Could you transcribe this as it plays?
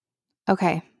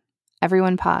Okay,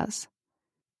 everyone pause.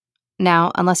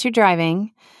 Now, unless you're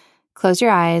driving, close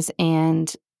your eyes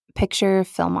and picture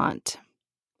Philmont.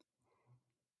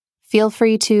 Feel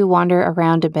free to wander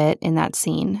around a bit in that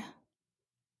scene.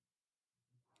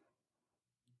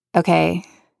 Okay,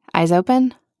 eyes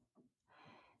open?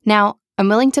 Now, I'm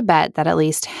willing to bet that at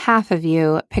least half of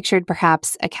you pictured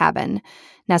perhaps a cabin,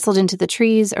 nestled into the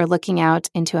trees or looking out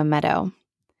into a meadow.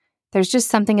 There's just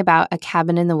something about a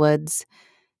cabin in the woods,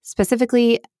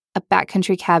 specifically a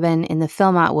backcountry cabin in the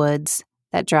Philmont woods,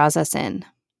 that draws us in.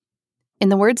 In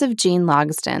the words of Jean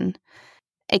Logsdon,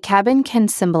 a cabin can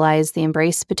symbolize the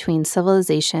embrace between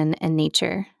civilization and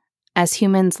nature, as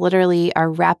humans literally are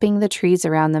wrapping the trees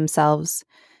around themselves,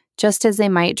 just as they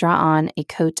might draw on a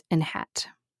coat and hat.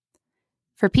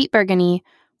 For Pete Burgany,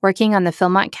 working on the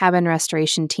Philmont cabin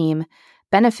restoration team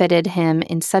benefited him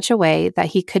in such a way that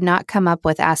he could not come up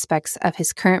with aspects of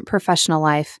his current professional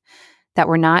life that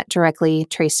were not directly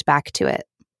traced back to it.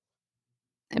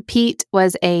 Pete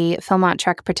was a Philmont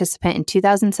Trek participant in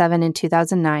 2007 and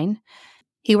 2009.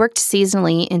 He worked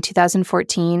seasonally in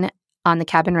 2014 on the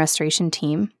cabin restoration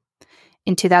team.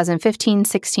 In 2015,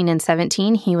 16, and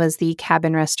 17, he was the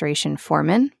cabin restoration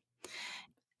foreman.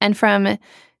 And from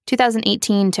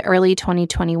 2018 to early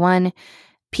 2021,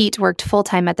 Pete worked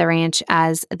full-time at the ranch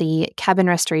as the cabin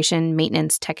restoration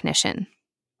maintenance technician.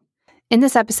 In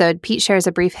this episode, Pete shares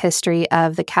a brief history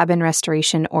of the cabin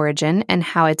restoration origin and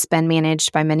how it's been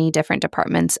managed by many different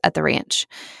departments at the ranch.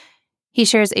 He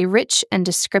shares a rich and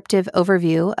descriptive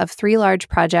overview of 3 large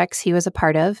projects he was a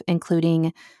part of,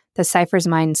 including the Cyphers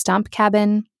Mine Stomp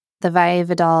Cabin, the Valle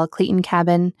Vidal Clayton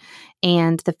Cabin,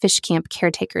 and the Fish Camp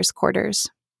Caretaker's Quarters.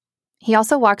 He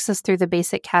also walks us through the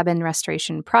basic cabin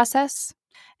restoration process,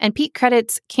 and Pete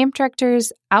credits camp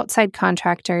directors, outside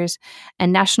contractors,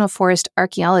 and National Forest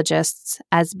archaeologists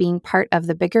as being part of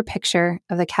the bigger picture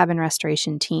of the cabin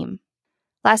restoration team.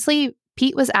 Lastly,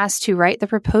 Pete was asked to write the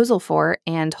proposal for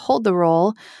and hold the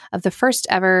role of the first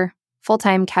ever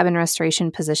full-time cabin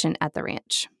restoration position at the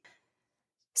ranch.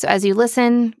 So as you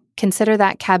listen, consider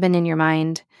that cabin in your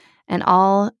mind and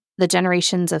all the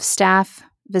generations of staff,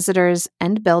 visitors,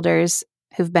 and builders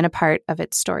who've been a part of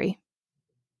its story.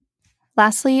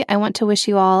 Lastly, I want to wish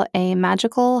you all a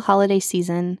magical holiday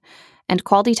season and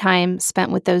quality time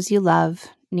spent with those you love,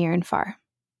 near and far.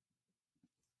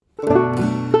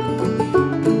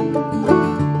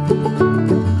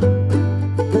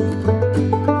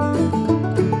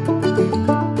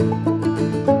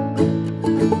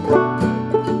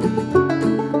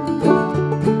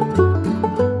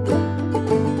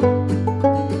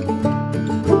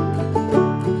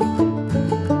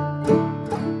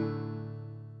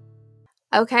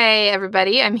 Okay,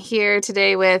 everybody, I'm here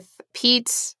today with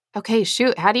Pete. Okay,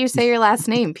 shoot. How do you say your last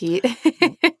name, Pete?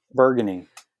 Burgany.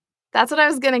 That's what I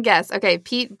was going to guess. Okay,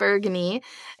 Pete Burgany.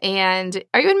 And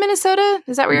are you in Minnesota?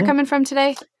 Is that where you're coming from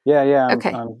today? Yeah.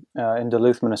 Okay. I'm in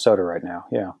Duluth, Minnesota right now.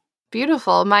 Yeah.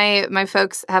 Beautiful. My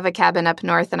folks have a cabin up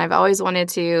north, and I've always wanted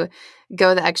to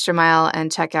go the extra mile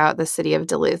and check out the city of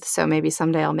Duluth. So maybe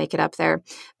someday I'll make it up there.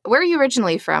 Where are you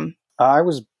originally from? I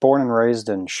was born and raised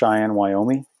in Cheyenne,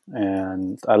 Wyoming.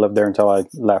 And I lived there until I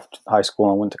left high school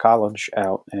and went to college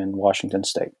out in Washington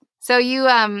State. So you,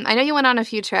 I know you went on a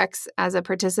few treks as a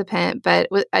participant, but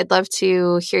I'd love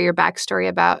to hear your backstory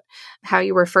about how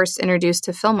you were first introduced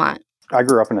to Philmont. I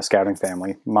grew up in a scouting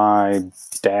family. My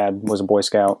dad was a Boy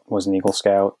Scout, was an Eagle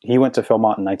Scout. He went to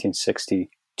Philmont in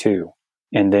 1962.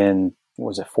 And then,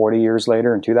 40 years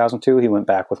later, in 2002, he went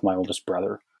back with my oldest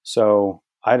brother. So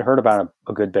I'd heard about it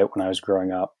a good bit when I was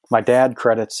growing up. My dad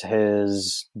credits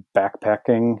his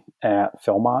backpacking at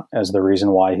Philmont as the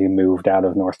reason why he moved out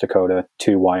of North Dakota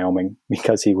to Wyoming,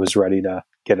 because he was ready to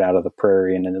get out of the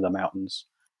prairie and into the mountains.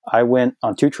 I went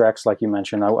on 2 treks, like you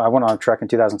mentioned. I went on a trek in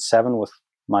 2007 with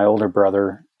my older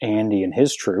brother, Andy, and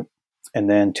his troop. And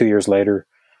then 2 years later,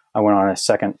 I went on a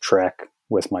second trek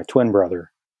with my twin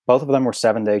brother. Both of them were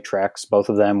 7-day treks. Both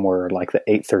of them were like the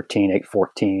 8/13,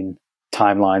 8/14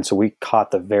 timeline. So we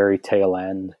caught the very tail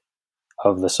end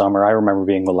of the summer. I remember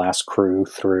being the last crew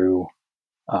through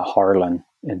Harlan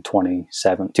in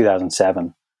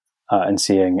 2007 and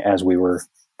seeing, as we were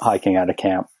hiking out of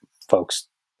camp, folks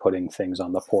putting things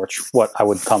on the porch. What I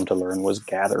would come to learn was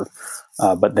gather,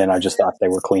 but then I just thought they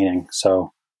were cleaning.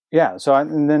 So yeah,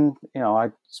 I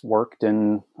worked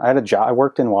in, I had a job. I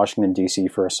worked in Washington, D.C.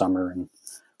 for a summer and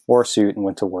wore a suit and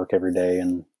went to work every day.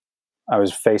 And I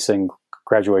was facing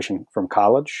graduation from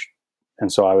college.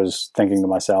 And so I was thinking to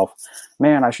myself,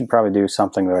 man, I should probably do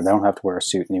something that I don't have to wear a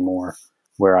suit anymore,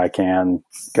 where I can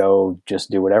go just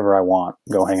do whatever I want,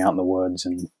 go hang out in the woods.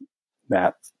 And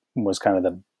that was kind of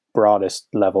the broadest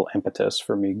level impetus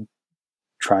for me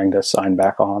trying to sign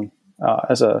back on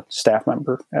as a staff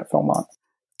member at Philmont.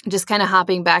 Just kind of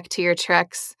hopping back to your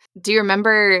treks. Do you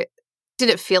remember, did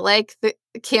it feel like the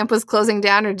camp was closing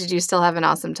down, or did you still have an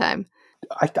awesome time?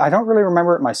 I don't really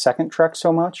remember my second trek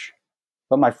so much,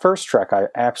 but my first trek, I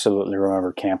absolutely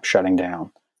remember camp shutting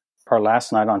down. Our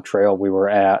last night on trail, we were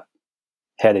at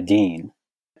Head of Dean,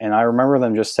 and I remember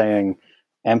them just saying,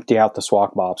 empty out the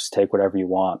swap box, take whatever you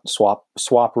want.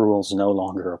 Swap rules no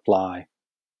longer apply.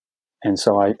 And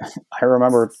so I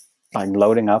remember like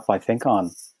loading up, I think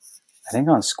on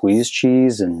squeeze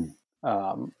cheese and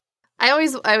I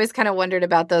always kind of wondered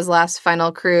about those last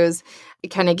final cruise. You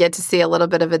kind of get to see a little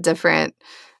bit of a different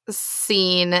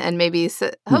scene, and maybe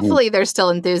hopefully there's still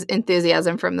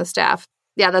enthusiasm from the staff.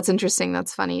 Yeah, that's interesting.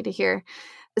 That's funny to hear.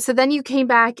 So then you came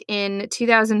back in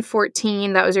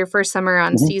 2014. That was your first summer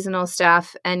on seasonal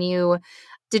staff. And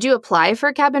did you apply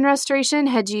for cabin restoration?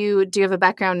 Do you have a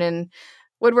background in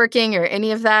woodworking or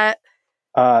any of that?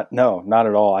 No, not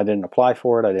at all. I didn't apply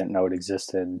for it. I didn't know it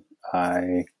existed.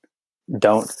 I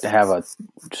don't have a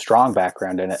strong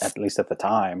background in it, at least at the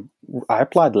time. I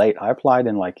applied late. I applied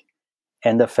in like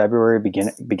end of February,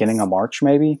 beginning of March,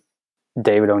 maybe.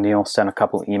 David O'Neill sent a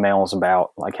couple of emails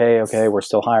about like, hey, okay, we're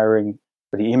still hiring.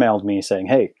 But he emailed me saying,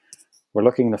 hey, we're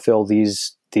looking to fill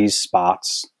these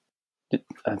spots.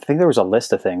 I think there was a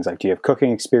list of things like, do you have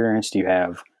cooking experience? Do you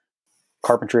have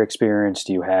carpentry experience?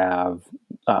 Do you have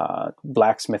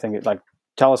blacksmithing? Like,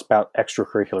 tell us about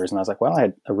extracurriculars. And I was like, well, I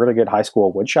had a really good high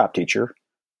school woodshop teacher.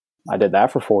 I did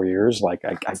that for 4 years. Like,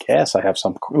 I guess I have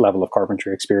some level of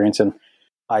carpentry experience. And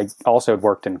I also had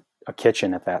worked in a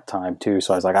kitchen at that time too.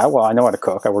 So I was like, I know how to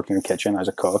cook. I worked in a kitchen. I was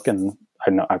a cook, and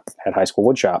I had high school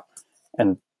woodshop.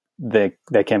 And they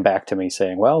came back to me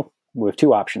saying, well, we have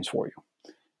two options for you: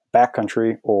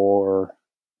 backcountry or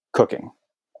cooking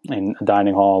in a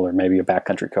dining hall, or maybe a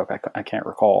backcountry cook. I can't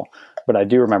recall. But I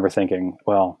do remember thinking,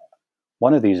 well,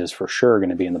 one of these is for sure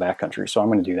going to be in the backcountry, so I'm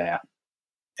going to do that.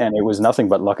 And it was nothing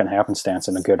but luck and happenstance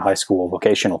and a good high school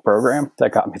vocational program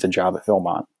that got me the job at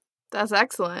Philmont. That's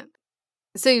excellent.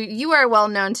 So you are well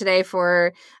known today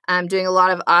for doing a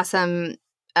lot of awesome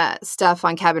stuff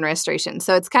on cabin restoration.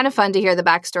 So it's kind of fun to hear the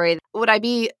backstory. Would I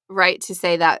be right to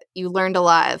say that you learned a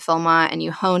lot at Philmont and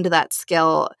you honed that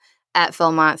skill at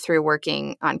Philmont through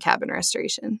working on cabin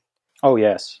restoration? Oh,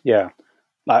 yes. Yeah.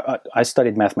 I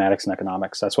studied mathematics and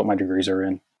economics. That's what my degrees are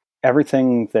in.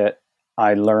 Everything that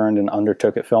I learned and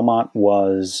undertook at Philmont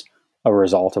was a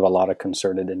result of a lot of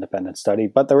concerted independent study,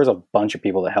 but there was a bunch of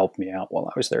people that helped me out while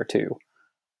I was there too.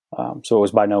 So it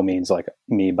was by no means like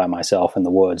me by myself in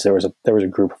the woods. There was a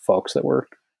group of folks that were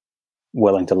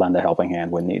willing to lend a helping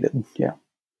hand when needed. Yeah,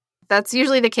 that's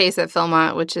usually the case at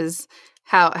Philmont, which is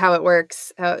how it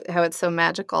works, how it's so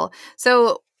magical.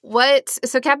 So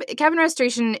cabin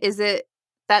restoration, is it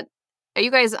that, are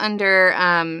you guys under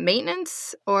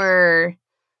maintenance or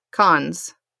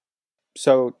cons?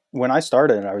 So when I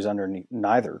started, I was under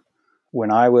neither.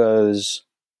 When I was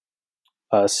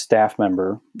a staff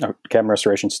member, cabin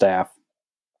restoration staff,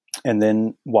 and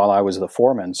then while I was the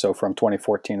foreman, so from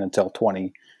 2014 until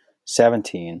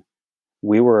 2017,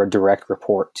 we were a direct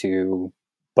report to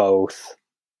both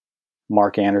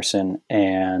Mark Anderson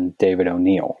and David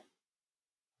O'Neill.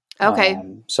 Okay.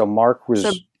 So Mark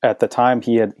was, at the time,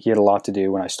 he had a lot to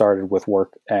do when I started with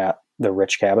work at the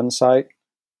Rich Cabin site.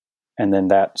 And then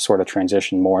that sort of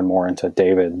transitioned more and more into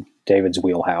David's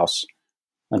wheelhouse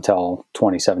until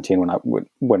 2017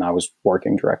 when I was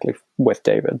working directly with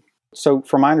David. So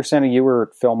from my understanding, you were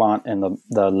at Philmont in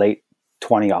the late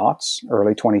 20-aughts,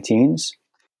 early 20-teens.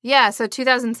 Yeah, so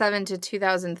 2007 to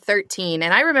 2013.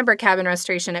 And I remember cabin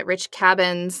restoration at Rich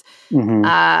Cabins. Mm-hmm.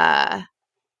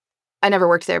 I never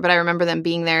worked there, but I remember them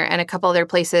being there and a couple other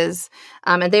places.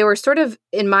 And they were sort of,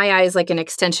 in my eyes, like an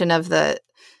extension of the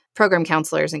program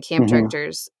counselors and camp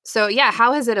directors. So yeah,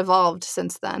 how has it evolved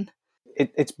since then?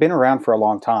 It's been around for a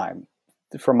long time.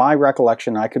 From my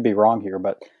recollection, I could be wrong here,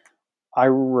 but I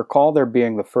recall there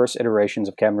being the first iterations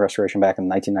of cabin restoration back in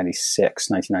 1996,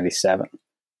 1997.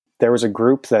 There was a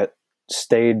group that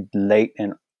stayed late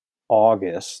in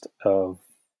August of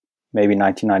maybe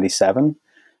 1997,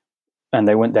 and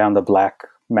they went down to Black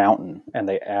Mountain, and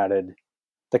they added,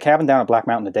 the cabin down at Black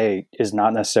Mountain today is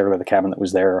not necessarily the cabin that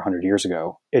was there 100 years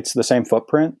ago. It's the same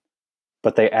footprint,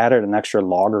 but they added an extra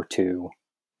log or two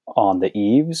on the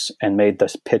eaves and made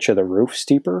the pitch of the roof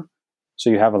steeper. So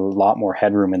you have a lot more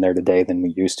headroom in there today than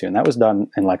we used to. And that was done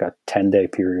in like a 10-day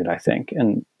period, I think,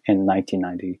 in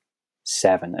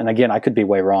 1997. And again, I could be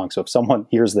way wrong. So if someone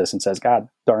hears this and says, God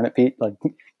darn it, Pete, like,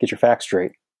 get your facts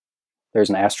straight, there's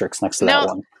an asterisk next to that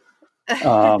one.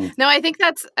 No, I think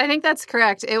that's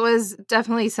correct. It was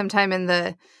definitely sometime in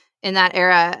the in that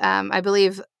era. I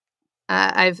believe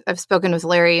I've spoken with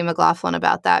Larry McLaughlin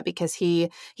about that because he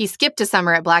skipped a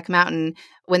summer at Black Mountain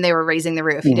when they were raising the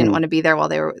roof. He didn't want to be there while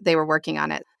they were working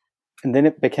on it. And then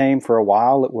it became, for a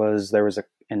while,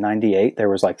 in 98, there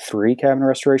was like 3 cabin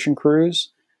restoration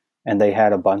crews, and they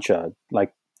had a bunch of,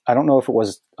 like, I don't know if it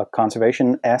was a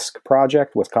conservation-esque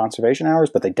project with conservation hours,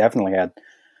 but they definitely had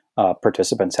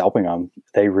participants helping them.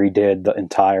 They redid the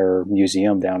entire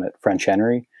museum down at French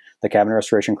Henry. The cabin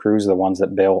restoration crews are the ones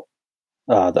that built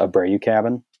the Abreu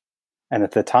cabin. And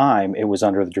at the time, it was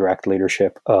under the direct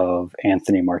leadership of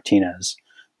Anthony Martinez,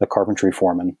 the carpentry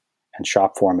foreman and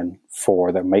shop foreman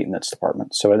for the maintenance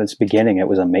department. So at its beginning, it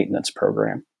was a maintenance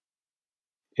program.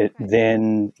 It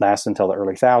then lasted until the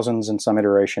early thousands in some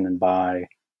iteration, and by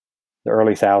the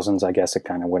early thousands, I guess it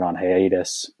kind of went on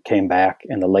hiatus, came back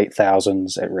in the late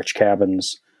thousands at Rich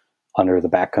Cabins under the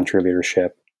backcountry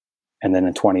leadership. And then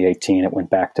in 2018, it went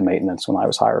back to maintenance when I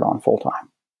was hired on full time.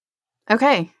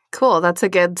 Okay, cool. That's a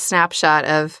good snapshot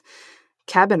of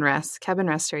cabin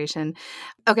restoration.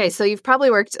 Okay, so you've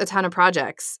probably worked a ton of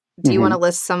projects. Do you want to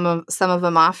list some of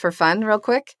them off for fun real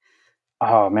quick?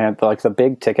 Oh man, like the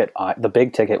big ticket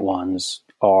ones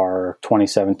are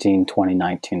 2017,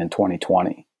 2019, and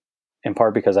 2020. In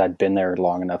part because I'd been there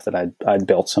long enough that I'd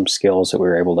built some skills that we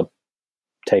were able to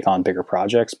take on bigger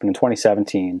projects. But in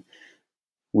 2017,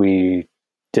 we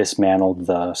dismantled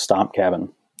the stomp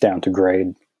cabin down to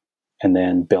grade and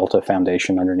then built a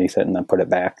foundation underneath it and then put it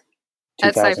back.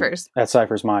 At Cyphers. At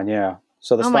Cyphers Mine, yeah.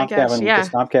 So the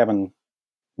stomp cabin,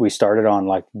 we started on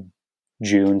like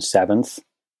June 7th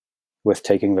with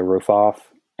taking the roof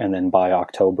off. And then by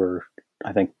October,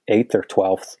 I think 8th or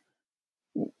 12th,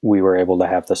 we were able to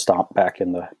have the stomp back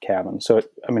in the cabin. So, it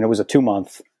was a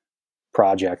 2-month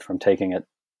project from taking it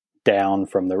down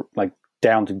from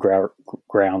down to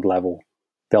ground level,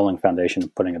 building foundation,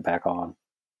 and putting it back on.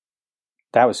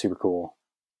 That was super cool.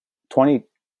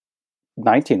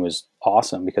 2019 was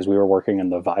awesome because we were working in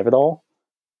the Vividal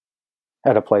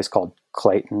at a place called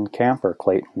Clayton Camp or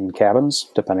Clayton Cabins,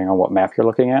 depending on what map you're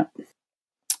looking at.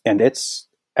 And it's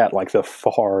at like the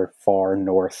far, far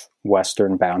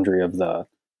northwestern boundary of the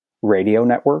radio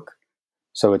network.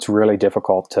 So it's really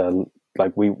difficult to,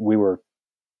 like, we were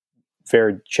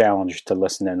very challenged to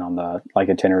listen in on the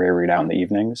itinerary readout in the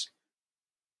evenings.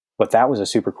 But that was a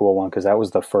super cool one because that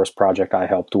was the first project I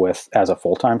helped with as a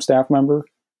full-time staff member.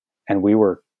 And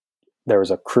there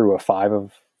was a crew of five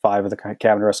of the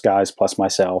cabin rest guys plus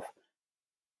myself.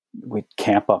 We'd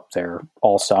camp up there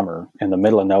all summer in the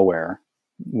middle of nowhere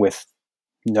with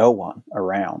no one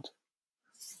around.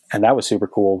 And that was super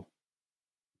cool.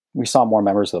 We saw more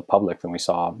members of the public than we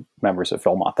saw members of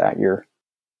Philmont that year.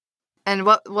 And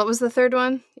what was the third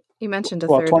one? You mentioned a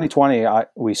third. Well, 2020,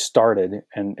 we started,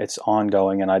 and it's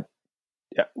ongoing. And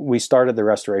we started the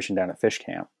restoration down at Fish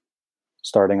Camp,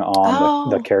 starting on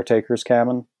the caretaker's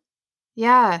cabin.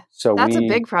 Yeah, so that's a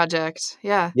big project.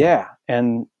 Yeah. Yeah,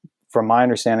 and from my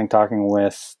understanding, talking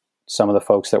with some of the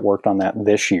folks that worked on that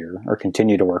this year, or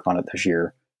continue to work on it this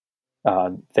year,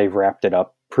 they've wrapped it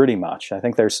up pretty much. I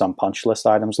think there's some punch list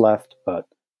items left, but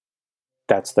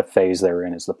that's the phase they're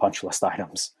in, is the punch list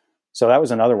items. So that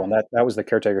was another one. That was the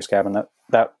caretaker's cabin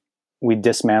that we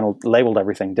dismantled, labeled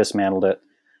everything, dismantled it,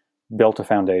 built a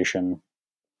foundation,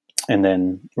 and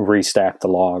then restacked the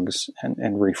logs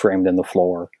and reframed in the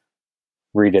floor,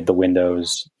 redid the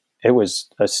windows. It was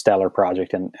a stellar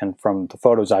project. And from the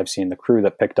photos I've seen, the crew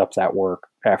that picked up that work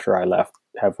after I left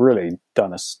have really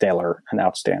done a stellar and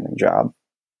outstanding job.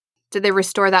 Did they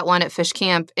restore that one at Fish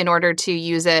Camp in order to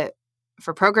use it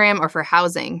for program or for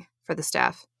housing for the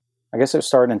staff? I guess it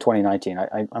started in 2019.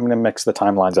 I'm going to mix the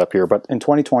timelines up here, but in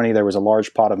 2020, there was a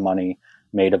large pot of money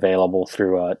made available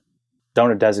through a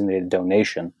donor-designated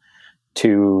donation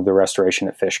to the restoration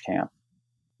at Fish Camp.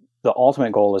 The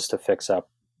ultimate goal is to fix up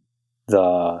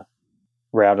the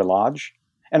Routed Lodge.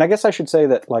 And I guess I should say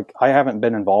that, like, I haven't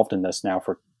been involved in this now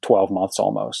for 12 months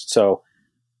almost. So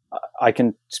I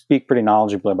can speak pretty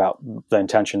knowledgeably about the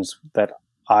intentions that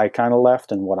I kind of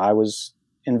left and what I was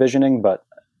envisioning, but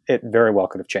it very well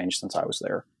could have changed since I was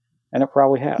there. And it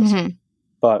probably has. Mm-hmm.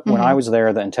 But when I was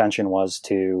there, the intention was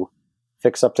to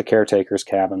fix up the caretaker's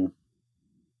cabin,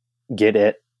 get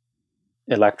it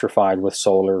electrified with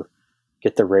solar,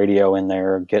 get the radio in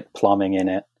there, get plumbing in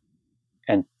it,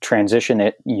 and transition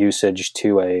it usage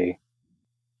to a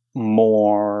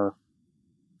more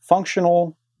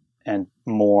functional and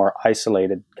more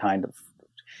isolated kind of.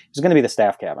 It's going to be the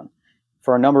staff cabin.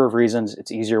 For a number of reasons,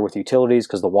 it's easier with utilities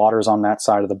because the water's on that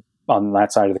side of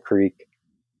the creek.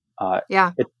 And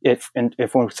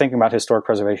if we're thinking about historic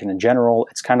preservation in general,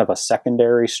 it's kind of a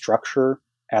secondary structure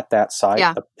at that site.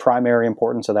 Yeah. The primary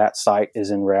importance of that site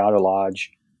is in Reata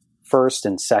Lodge, first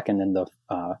and second in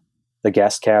the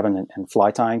guest cabin and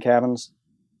fly tying cabins.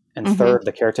 And third,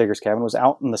 the caretaker's cabin was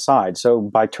out on the side. So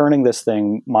by turning this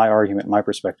thing, my argument, my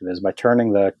perspective is by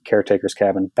turning the caretaker's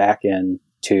cabin back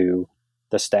into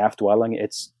the staff dwelling,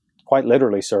 it's quite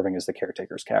literally serving as the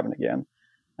caretaker's cabin again.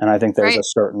 And I think there's a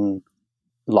certain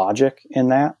logic in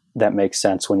that makes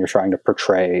sense when you're trying to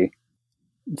portray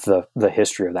the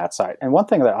history of that site. And one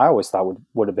thing that I always thought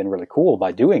would have been really cool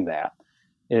by doing that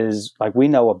is, like, we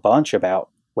know a bunch about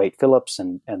Wade Phillips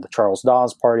and the Charles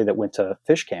Dawes party that went to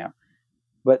fish camp.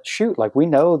 But shoot, like, we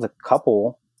know the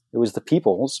couple, it was the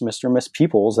Peoples, Mr. and Miss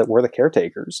Peoples, that were the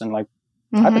caretakers. And, like,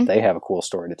 I bet they have a cool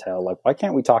story to tell. Like, why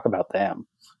can't we talk about them?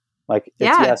 Like,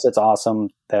 yes, it's awesome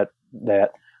that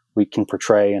we can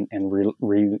portray and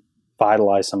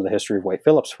revitalize some of the history of Wade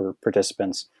Phillips for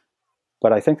participants.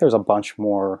 But I think there's a bunch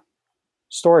more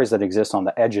stories that exist on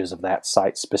the edges of that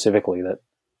site specifically that,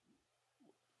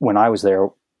 when I was there,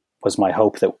 was my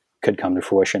hope that could come to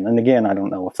fruition. And again, I don't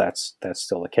know if that's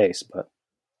still the case, but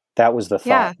that was the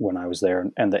thought when I was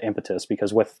there, and the impetus,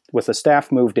 because with the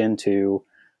staff moved into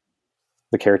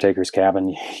the caretaker's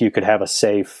cabin, you could have a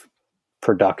safe,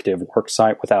 productive work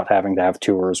site without having to have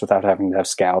tours, without having to have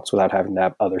scouts, without having to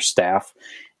have other staff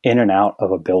in and out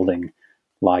of a building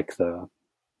like the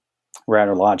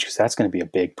Reata Lodge, because that's going to be a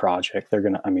big project. They're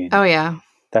going to,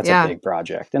 that's a big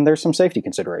project. And there's some safety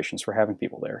considerations for having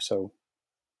people there. So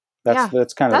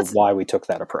that's kind of why we took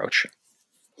that approach.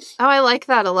 Oh, I like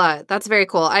that a lot. That's very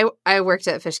cool. I worked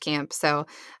at fish camp, so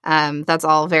that's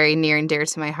all very near and dear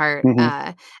to my heart.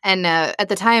 And at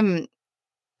the time,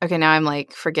 okay, now I'm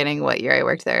like forgetting what year I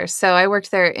worked there. So I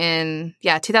worked there in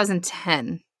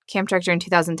 2010, camp director in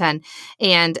 2010.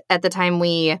 And at the time,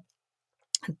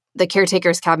 the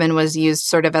caretaker's cabin was used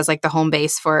sort of as like the home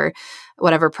base for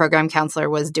whatever program counselor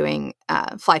was doing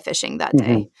fly fishing that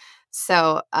day.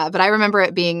 So, but I remember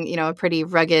it being, a pretty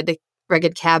rugged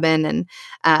cabin,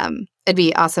 and it'd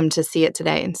be awesome to see it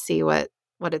today and see what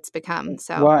it's become.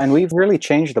 So, well, and we've really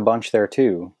changed a bunch there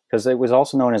too, because it was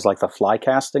also known as like the fly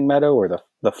casting meadow or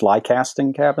the fly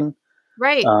casting cabin.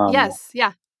 Right. Yes.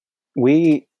 Yeah.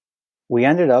 We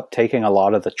ended up taking a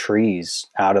lot of the trees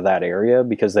out of that area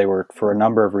because they were, for a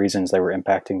number of reasons, they were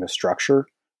impacting the structure.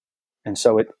 And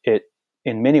so it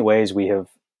in many ways we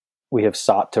have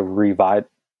sought to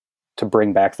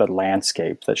bring back the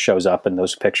landscape that shows up in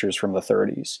those pictures from the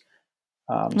 30s.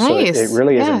 So it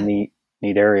really is a neat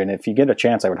area. And if you get a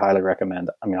chance, I would highly recommend.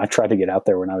 I mean, I tried to get out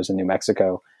there when I was in New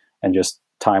Mexico, and just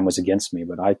time was against me,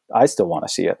 but I still want to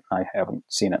see it. I haven't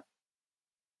seen it.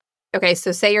 Okay,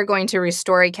 so say you're going to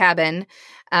restore a cabin.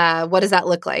 What does that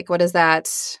look like? What does that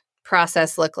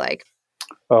process look like?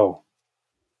 Oh,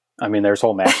 I mean, there's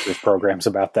whole master's programs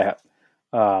about that.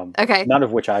 Okay. None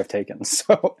of which I've taken.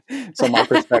 So my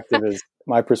perspective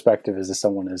is as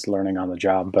someone is learning on the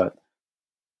job. But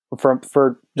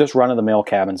for just run of the mill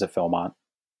cabins at Philmont,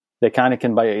 they kind of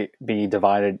can be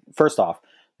divided. First off,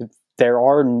 there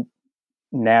are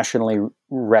nationally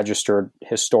registered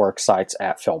historic sites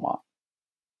at Philmont.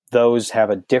 Those have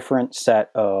a different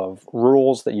set of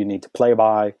rules that you need to play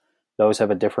by. Those have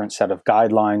a different set of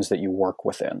guidelines that you work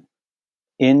within.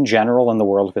 In general, in the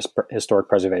world of historic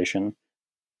preservation,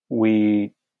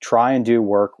 we try and do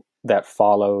work that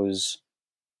follows,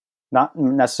 not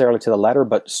necessarily to the letter,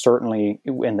 but certainly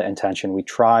in the intention. We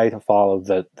try to follow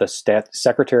the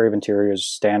Secretary of Interior's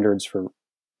standards for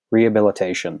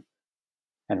rehabilitation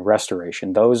and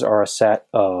restoration. Those are a set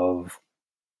of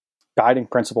guiding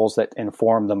principles that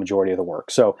inform the majority of the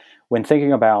work. So when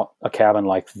thinking about a cabin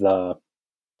like the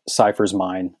Cypher's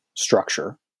Mine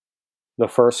structure, the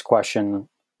first question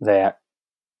that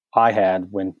I had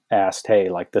when asked, hey,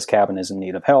 like, this cabin is in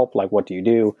need of help, like, what do you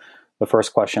do? The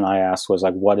first question I asked was,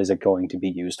 like, what is it going to be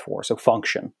used for? So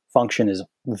function is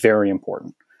very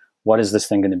important. What is this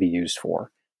thing going to be used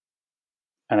for?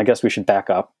 And I guess we should back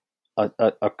up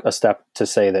a step to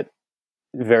say that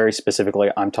very specifically,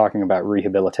 I'm talking about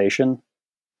rehabilitation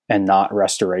and not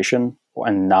restoration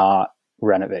and not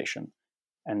renovation.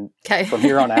 And from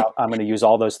here on out, I'm going to use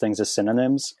all those things as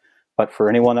synonyms. But for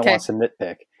anyone that wants to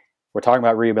nitpick, we're talking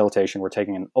about rehabilitation. We're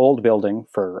taking an old building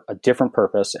for a different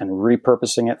purpose and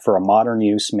repurposing it for a modern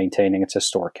use, maintaining its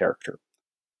historic character.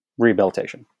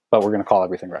 Rehabilitation. But we're going to call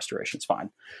everything restoration. It's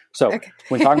fine. So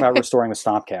when talking about restoring the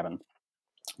Stomp cabin,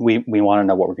 we want to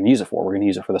know what we're going to use it for. We're going to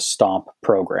use it for the Stomp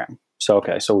program. So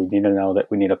we need to know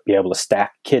that we need to be able to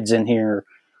stack kids in here.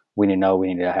 We need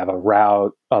to have a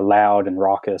loud and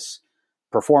raucous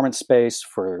performance space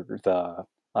for the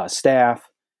staff.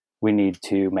 We need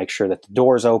to make sure that the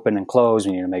doors open and close.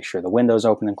 We need to make sure the windows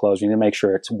open and close. We need to make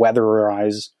sure it's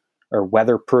weatherized or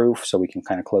weatherproof so we can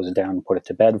kind of close it down and put it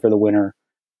to bed for the winter.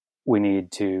 We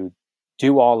need to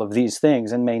do all of these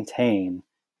things and maintain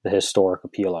the historic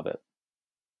appeal of it.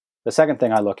 The second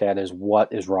thing I look at is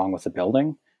what is wrong with the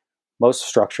building. Most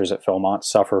structures at Philmont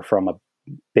suffer from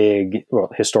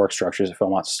historic structures at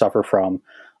Philmont suffer from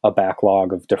a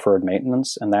backlog of deferred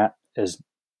maintenance, and that is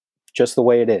just the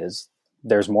way it is.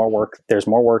 There's more work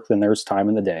than there's time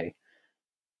in the day.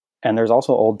 And there's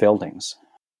also old buildings.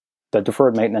 The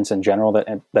deferred maintenance in general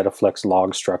that afflicts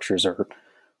log structures, or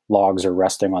logs are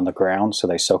resting on the ground, so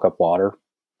they soak up water.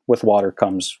 With water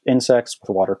comes insects, with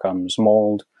water comes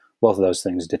mold. Both of those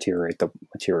things deteriorate the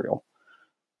material.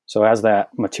 So as that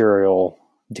material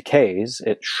decays,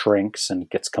 it shrinks and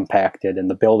gets compacted, and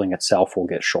the building itself will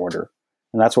get shorter.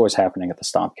 And that's what was happening at the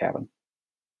Stomp Cabin.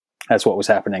 That's what was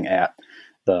happening at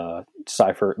the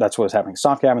Cypher. That's what was happening at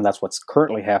Stomp Cabin. That's what's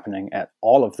currently happening at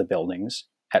all of the buildings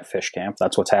at Fish Camp.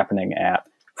 That's what's happening at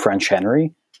French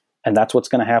Henry. And that's what's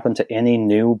going to happen to any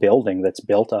new building that's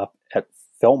built up at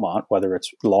Philmont, whether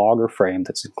it's log or frame,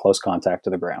 that's in close contact to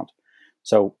the ground.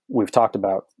 So we've talked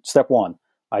about step 1,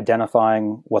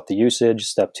 identifying what the usage.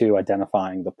 Step 2,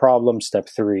 identifying the problem. Step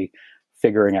 3,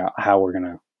 figuring out how we're going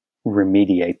to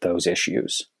remediate those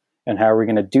issues. And how are we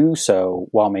going to do so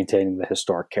while maintaining the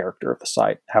historic character of the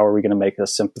site? How are we going to make a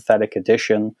sympathetic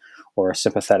addition or a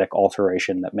sympathetic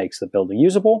alteration that makes the building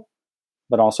usable,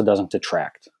 but also doesn't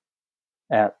detract?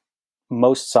 At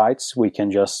most sites, we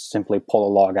can just simply pull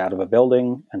a log out of a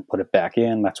building and put it back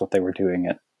in. That's what they were doing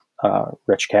at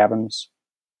Rich Cabins.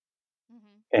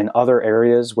 In other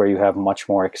areas where you have much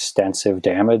more extensive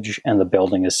damage and the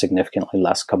building is significantly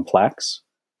less complex,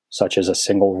 such as a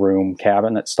single room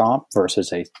cabin at Stomp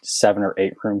versus a 7 or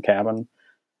 8 room cabin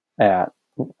at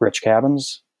Rich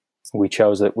Cabins, we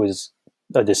chose, it was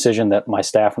a decision that my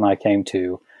staff and I came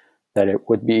to, that it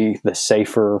would be the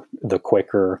safer, the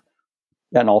quicker,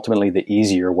 and ultimately the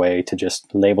easier way to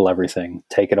just label everything,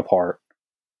 take it apart,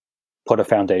 put a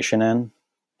foundation in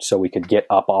so we could get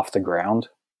up off the ground.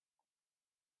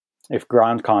 If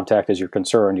ground contact is your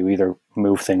concern, you either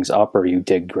move things up or you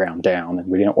dig ground down. And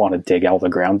we didn't want to dig all the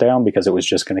ground down because it was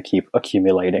just going to keep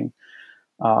accumulating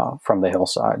from the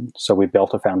hillside. So we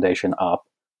built a foundation up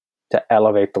to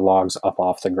elevate the logs up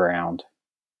off the ground,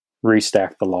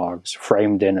 restacked the logs,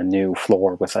 framed in a new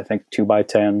floor with, I think,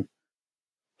 2x10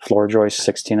 floor joists,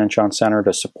 16-inch on center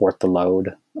to support the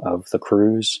load of the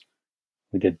crews.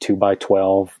 We did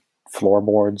 2x12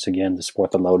 floorboards, again, to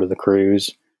support the load of the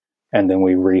crews. And then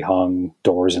we rehung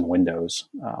doors and windows.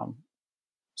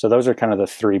 So those are kind of the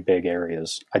 3 big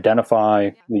areas. Identify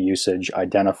the usage,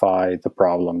 identify the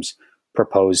problems,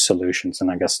 propose solutions,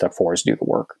 and I guess step 4 is do the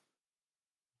work.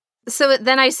 So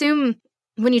then I assume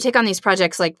when you take on these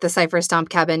projects like the Cypher Stomp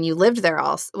Cabin, you lived there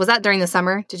all. Was that during the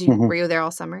summer? Were you there all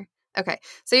summer? Okay.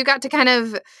 So you got to kind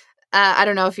of, I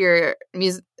don't know if you're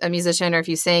a musician or if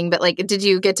you sing, but like, did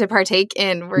you get to partake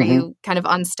in, were you kind of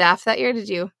on staff that year? Did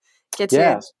you get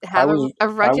to have a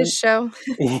ruckus show?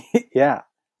 Yeah.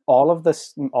 All of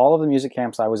the music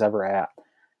camps I was ever at,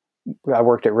 I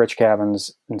worked at Rich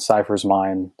Cabins and Cypher's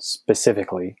Mine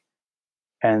specifically.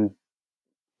 And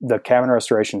the cabin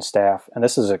restoration staff, and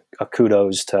this is a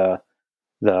kudos to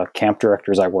the camp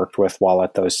directors I worked with while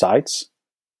at those sites.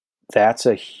 That's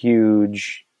a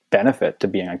huge benefit to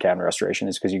being on cabin restoration,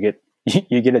 is because you get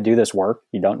to do this work.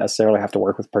 You don't necessarily have to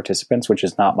work with participants, which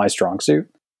is not my strong suit.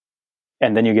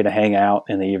 And then you get to hang out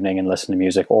in the evening and listen to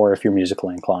music, or if you're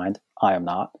musically inclined. I am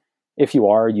not. If you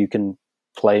are, you can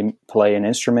play an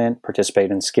instrument,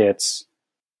 participate in skits.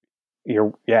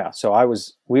 So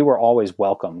we were always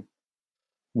welcome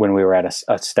when we were at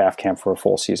a staff camp for a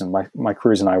full season. My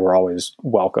crews and I were always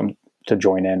welcome to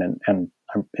join in, and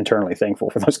I'm internally thankful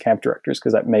for those camp directors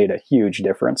because that made a huge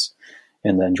difference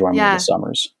in the enjoyment of the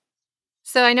summers.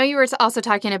 So I know you were also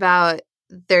talking about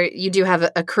there. You do have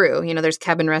a crew. You know, there's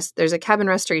a cabin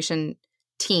restoration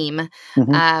team.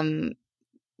 Mm-hmm.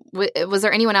 Was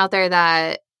there anyone out there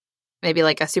that maybe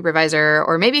like a supervisor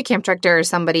or maybe a camp director or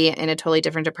somebody in a totally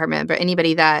different department, but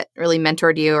anybody that really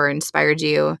mentored you or inspired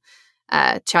you,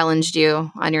 challenged you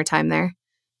on your time there?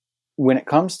 When it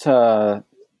comes to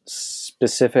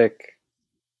specific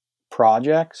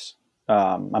projects,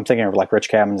 I'm thinking of like Rich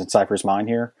Cabins and Cypher's Mine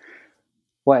here.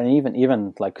 Well, and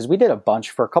even like, because we did a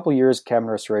bunch for a couple years, cabin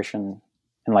restoration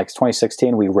in like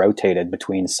 2016, we rotated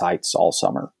between sites all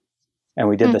summer. And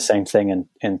we did the same thing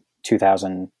in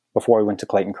 2000, before we went to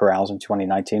Clayton Corrals in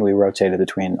 2019, we rotated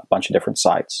between a bunch of different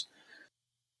sites.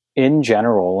 In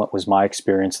general, it was my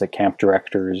experience that camp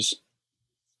directors,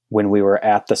 when we were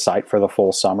at the site for the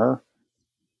full summer,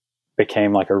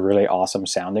 became like a really awesome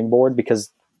sounding board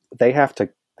because they're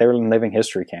in living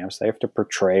history camps. They have to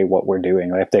portray what we're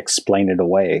doing. They have to explain it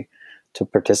away to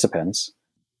participants.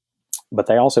 But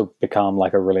they also become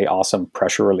like a really awesome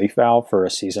pressure relief valve for a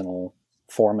seasonal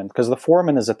foreman, because the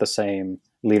foreman is at the same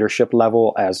leadership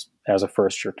level as a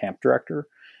first year camp director.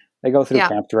 They go through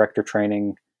camp director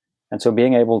training. And so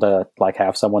being able to like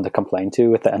have someone to complain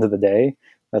to at the end of the day,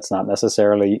 that's not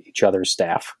necessarily each other's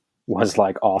staff, was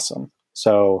like awesome.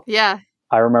 So yeah,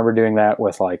 I remember doing that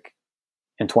with like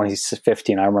in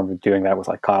 2015, I remember doing that with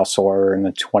like Kyle Sawyer, and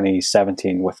in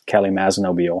 2017 with Kelly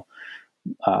Maznobile.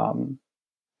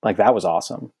 Like that was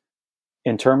awesome.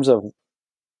 In terms of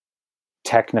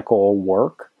technical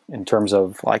work, in terms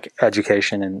of like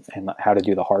education and how to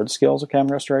do the hard skills of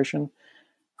cabin restoration,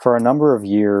 for a number of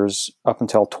years up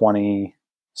until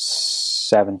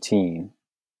 2017,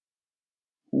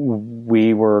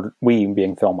 we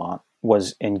being Philmont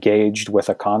was engaged with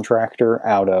a contractor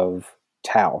out of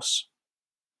Taos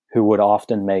who would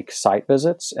often make site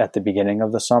visits at the beginning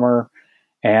of the summer,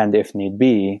 and if need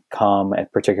be, come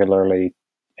at particularly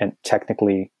and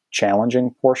technically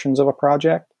challenging portions of a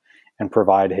project and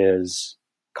provide his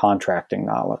contracting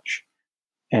knowledge.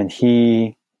 And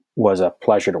he was a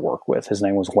pleasure to work with. His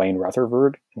name was Wayne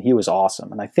Rutherford, and he was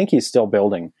awesome. And I think he's still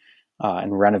building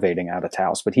and renovating out of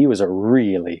Taos, but he was a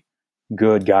really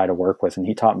good guy to work with, and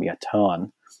he taught me a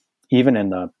ton, even in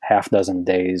the half dozen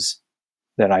days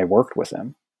that I worked with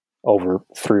him over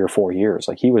 3 or 4 years.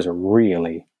 Like, he was a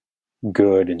really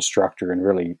good instructor and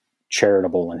really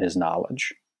charitable in his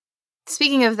knowledge.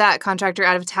 Speaking of that contractor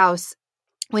out of Taos,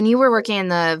 when you were working in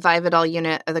the Vividal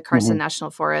unit of the Carson National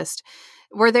Forest,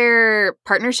 were there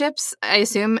partnerships, I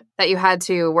assume, that you had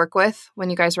to work with when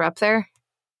you guys were up there?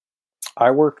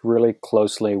 I worked really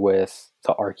closely with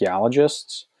the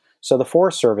archaeologists. So the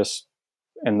Forest Service,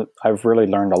 and I've really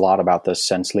learned a lot about this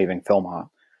since leaving Philmont,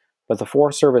 but the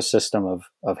Forest Service system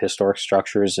of historic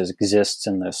structures exists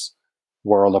in this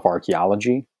world of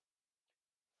archaeology.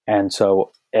 And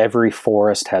so every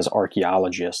forest has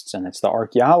archaeologists, and it's the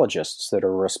archaeologists that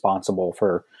are responsible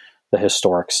for the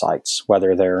historic sites,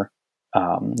 whether they're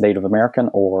Native American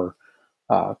or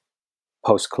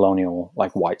post-colonial,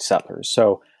 like white settlers.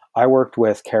 So I worked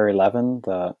with Carrie Levin.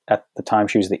 At the time,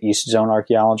 she was the East Zone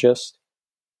archaeologist.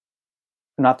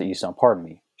 Not the East Zone, pardon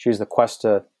me. She was the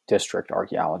Cuesta District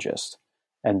archaeologist.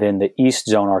 And then the East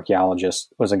Zone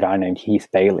archaeologist was a guy named Heath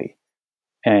Bailey.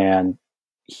 And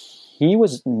he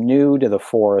was new to the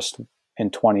forest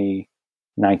in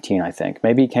 2019, I think.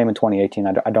 Maybe he came in 2018.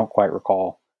 I don't quite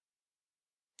recall.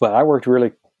 But I worked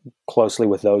really closely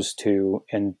with those two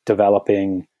in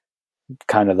developing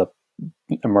kind of the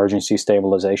emergency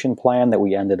stabilization plan that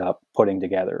we ended up putting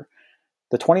together.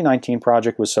 The 2019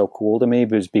 project was so cool to me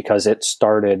because it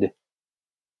started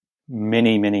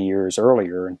many, many years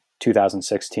earlier in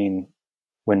 2016,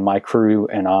 when my crew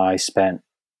and I spent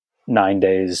 9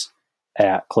 days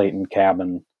at Clayton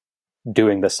Cabin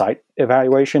doing the site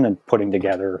evaluation and putting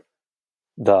together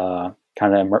the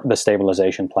kind of the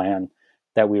stabilization plan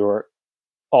that we were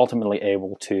ultimately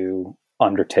able to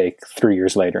undertake 3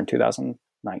 years later in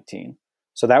 2019.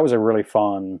 So that was a really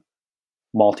fun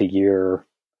multi-year,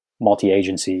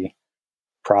 multi-agency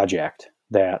project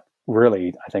that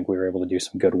really, I think we were able to do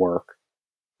some good work.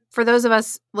 For those of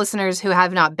us listeners who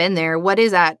have not been there, what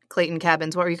is at Clayton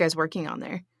Cabins? What were you guys working on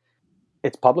there?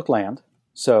 It's public land,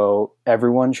 so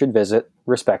everyone should visit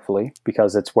respectfully,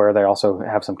 because it's where they also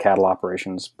have some cattle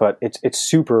operations. But it's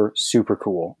super, super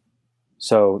cool.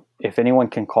 So if anyone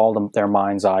can call them their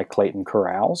mind's eye Clayton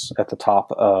Corrals at the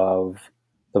top of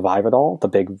the Vividal, the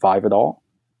big Vividal,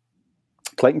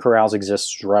 Clayton Corrals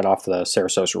exists right off the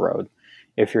Sarasota Road.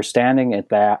 If you're standing at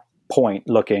that point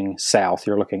looking south,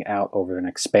 you're looking out over an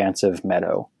expansive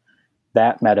meadow.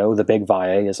 That meadow, the Big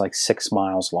Valle, is like 6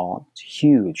 miles long. It's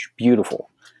huge, beautiful.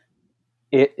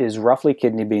 It is roughly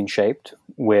kidney bean shaped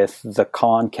with the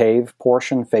concave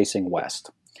portion facing west.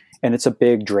 And it's a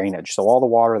big drainage. So all the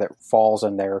water that falls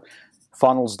in there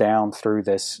funnels down through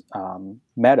this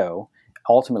meadow,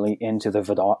 ultimately into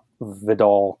the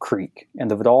Vidal Creek. And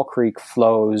the Vidal Creek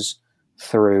flows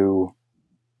through,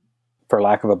 for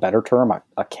lack of a better term,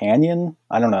 a canyon?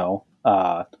 I don't know.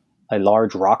 A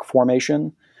large rock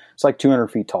formation. It's like 200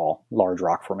 feet tall, large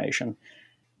rock formation.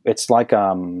 It's like,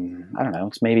 I don't know,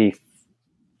 it's maybe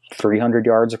 300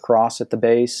 yards across at the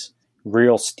base.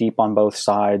 Real steep on both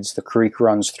sides. The creek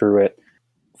runs through it.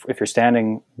 If you're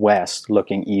standing west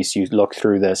looking east, you look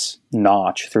through this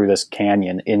notch, through this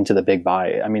canyon into the Big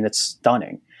Valle. I mean, it's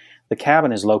stunning. The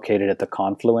cabin is located at the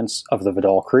confluence of the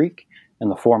Vidal Creek and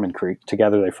the Foreman Creek.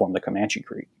 Together they form the Comanche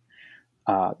Creek.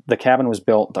 The cabin was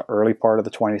built the early part of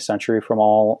the 20th century, from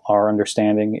all our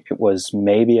understanding. It was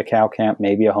maybe a cow camp,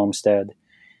 maybe a homestead.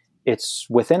 It's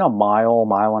within a mile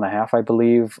and a half, I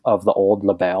believe, of the old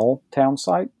LaBelle town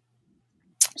site.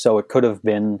 So it could have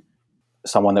been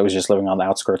someone that was just living on the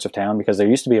outskirts of town, because there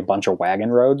used to be a bunch of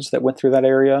wagon roads that went through that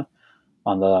area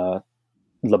on the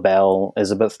LaBelle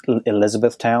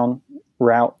Elizabethtown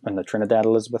route and the Trinidad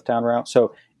Elizabethtown route.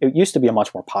 So it used to be a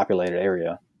much more populated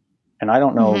area. And I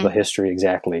don't know the history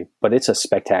exactly, but it's a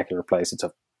spectacular place.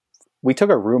 We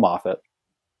took a room off it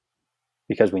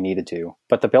because we needed to,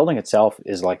 but the building itself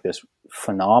is like this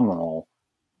phenomenal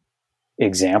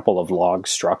example of log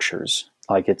structures.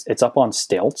 Like it's up on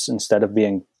stilts instead of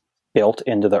being built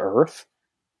into the earth.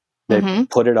 They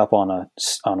put it up on a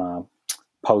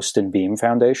post and beam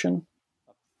foundation,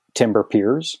 timber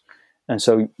piers. And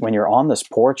so when you're on this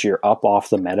porch, you're up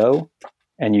off the meadow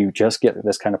and you just get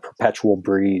this kind of perpetual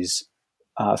breeze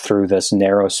through this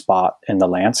narrow spot in the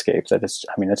landscape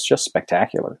it's just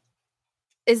spectacular.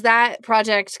 Is that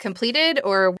project completed,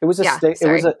 or it was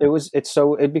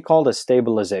it'd be called a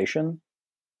stabilization.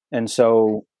 And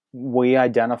so we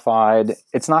identified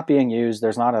it's not being used.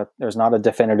 There's not a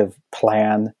definitive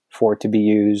plan for it to be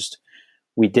used.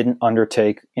 We didn't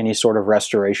undertake any sort of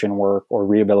restoration work or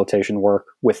rehabilitation work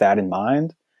with that in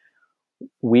mind.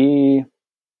 We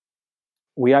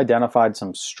identified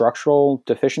some structural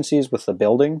deficiencies with the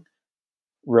building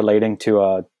relating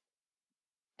to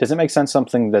does it make sense,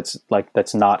 something that's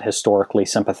not historically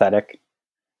sympathetic,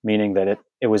 meaning that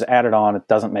it was added on, it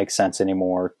doesn't make sense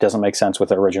anymore, doesn't make sense with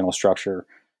the original structure.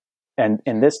 And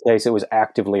in this case, it was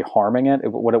actively harming it.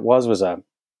 What it was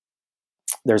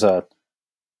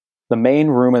the main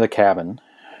room of the cabin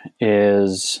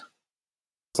is,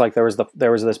 it's like there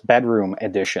was this bedroom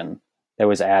addition that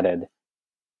was added.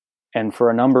 And for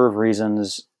a number of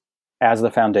reasons, as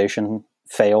the foundation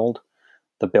failed,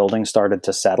 the building started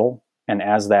to settle. And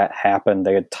as that happened,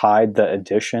 they had tied the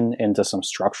addition into some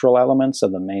structural elements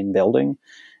of the main building.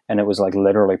 And it was like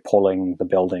literally pulling the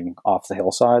building off the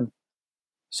hillside.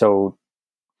 So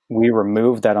we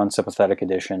removed that unsympathetic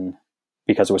addition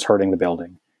because it was hurting the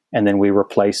building. And then we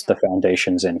replaced the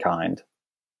foundations in kind.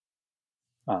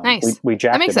 Nice. We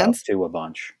jacked it up to a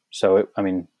bunch. So,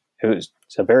 it's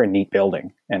a very neat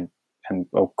building and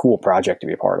a cool project to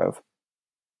be a part of.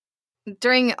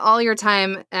 During all your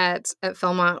time at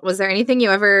Philmont, was there anything you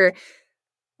ever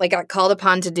got called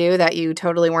upon to do that you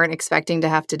totally weren't expecting to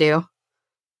have to do?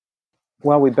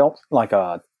 Well, we built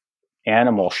a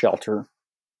animal shelter.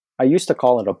 I used to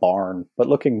call it a barn, but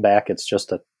looking back, it's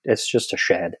just a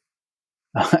shed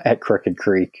at Crooked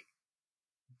Creek.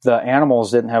 The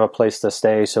animals didn't have a place to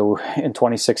stay, so in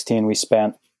 2016 we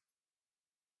spent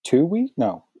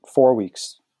 4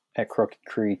 weeks at Crooked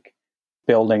Creek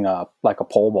building up a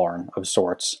pole barn of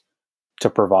sorts to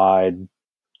provide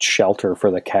shelter for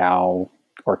the cow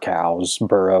or cows,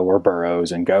 burro or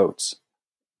burros, and goats.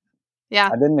 Yeah.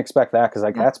 I didn't expect that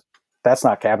because that's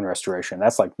not cabin restoration.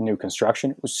 That's new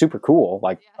construction. It was super cool,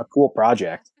 a cool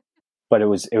project. But it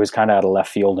was kind of out of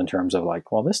left field in terms of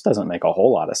this doesn't make a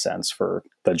whole lot of sense for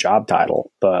the job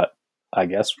title, but I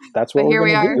guess that's what we're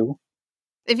going to do.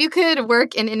 If you could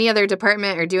work in any other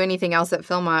department or do anything else at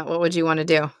Philmont, what would you want to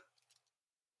do?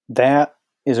 That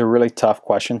is a really tough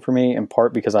question for me, in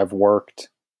part because I've worked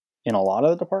in a lot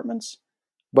of the departments,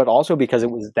 but also because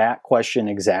it was that question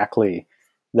exactly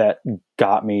that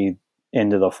got me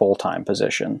into the full-time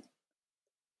position.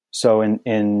 So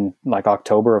in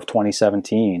October of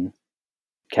 2017,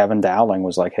 Kevin Dowling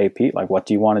was like, "Hey Pete, what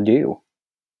do you want to do?"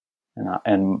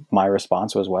 And my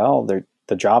response was, "Well,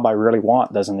 the job I really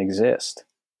want doesn't exist."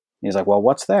 And he's like, "Well,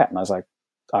 what's that?" And I was like,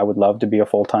 "I would love to be a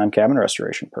full-time cabin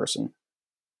restoration person."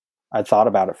 I'd thought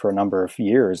about it for a number of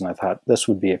years, and I thought this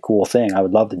would be a cool thing. I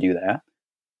would love to do that.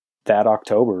 That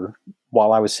October,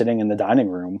 while I was sitting in the dining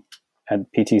room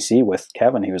at PTC with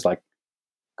Kevin, he was like,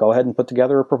 "Go ahead and put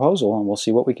together a proposal, and we'll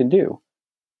see what we can do."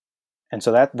 And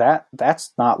so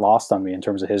that's not lost on me in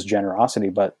terms of his generosity,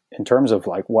 but in terms of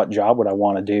what job would I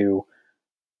want to do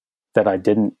that I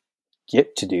didn't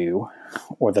get to do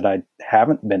or that I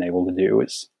haven't been able to do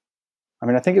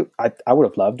I think I would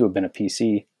have loved to have been a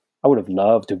PC. I would have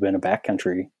loved to have been a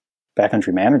backcountry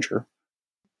manager.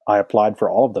 I applied for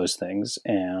all of those things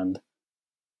and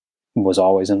was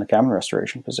always in the cabin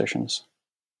restoration positions.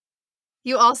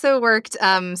 You also worked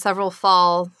several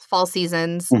fall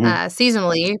seasons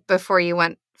seasonally before you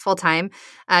went full time.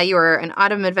 You were an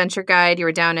autumn adventure guide. You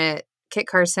were down at Kit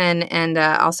Carson and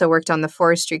also worked on the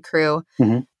forestry crew.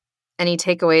 Mm-hmm. Any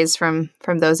takeaways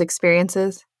from those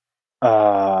experiences?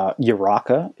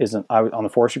 Uraka on the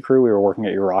forestry crew. We were working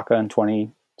at Uraka in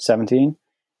 2017,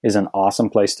 is an awesome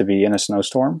place to be in a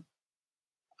snowstorm.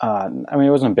 I mean,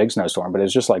 it wasn't a big snowstorm, but it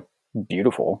was just like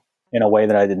beautiful in a way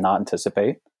that I did not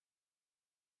anticipate.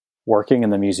 Working in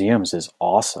the museums is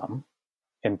awesome,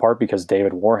 in part because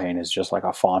David Warhane is just like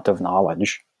a font of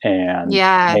knowledge, and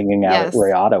hanging out at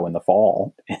Rayado in the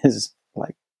fall is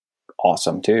like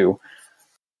awesome too.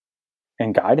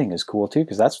 And guiding is cool too,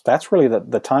 because that's really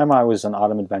the time I was an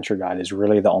autumn adventure guide is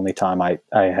really the only time I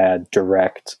had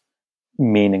direct,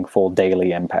 meaningful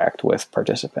daily impact with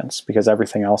participants, because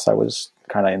everything else I was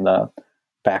kind of in the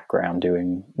background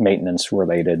doing maintenance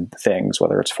related things,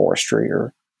 whether it's forestry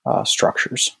or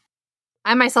structures.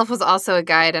 I myself was also a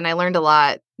guide, and I learned a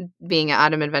lot being an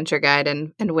autumn adventure guide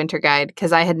and winter guide,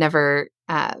 because I had never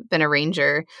been a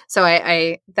ranger. So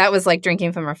I that was like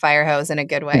drinking from a fire hose in a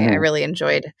good way. I really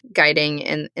enjoyed guiding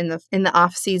in the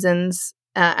off seasons,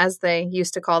 as they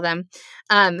used to call them.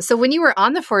 So when you were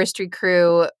on the forestry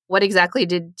crew, what exactly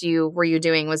were you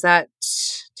doing? Was that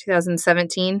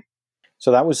 2017?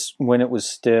 So that was when it was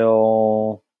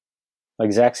still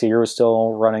like Zach Sear was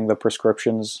still running the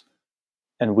prescriptions,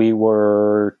 and we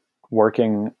were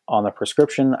working on the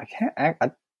prescription.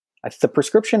 The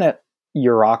prescription at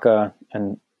Uraka,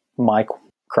 and Mike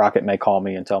Crockett may call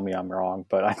me and tell me I'm wrong,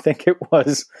 but I think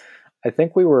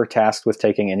we were tasked with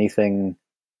taking anything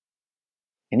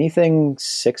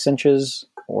 6 inches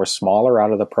or smaller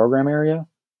out of the program area.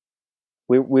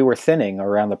 We were thinning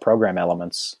around the program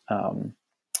elements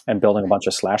and building a bunch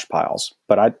of slash piles,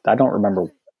 but I don't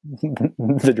remember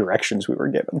the directions we were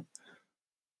given.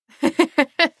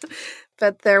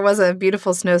 But there was a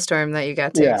beautiful snowstorm that you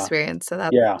got to experience. So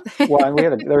that Well,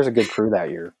 and there was a good crew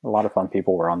that year. A lot of fun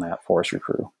people were on that forestry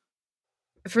crew.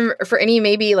 For any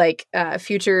maybe like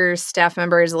future staff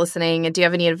members listening, do you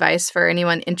have any advice for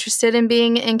anyone interested in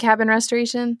being in cabin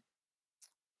restoration?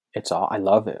 I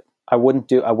love it. I wouldn't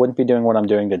be doing what I'm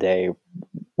doing today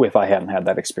if I hadn't had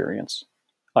that experience.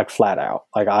 Like flat out.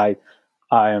 Like I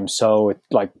am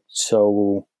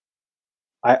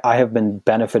I have been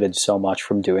benefited so much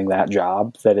from doing that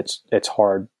job that it's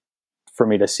hard for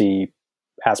me to see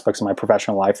aspects of my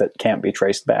professional life that can't be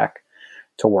traced back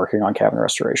to working on cabin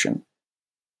restoration.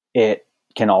 It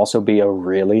can also be a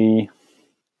really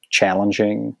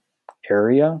challenging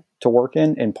area to work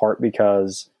in part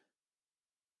because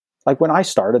like when I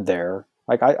started there,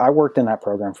 like I worked in that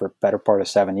program for a better part of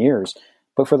 7 years,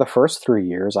 but for the first 3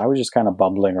 years, I was just kind of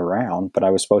bumbling around, but I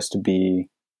was supposed to be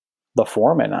the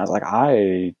foreman. I was like,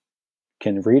 I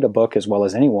can read a book as well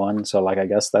as anyone. So like, I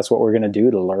guess that's what we're going to do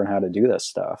to learn how to do this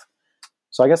stuff.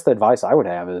 So I guess the advice I would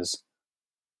have is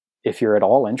if you're at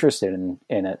all interested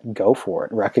in it, go for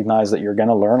it. Recognize that you're going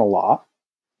to learn a lot.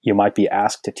 You might be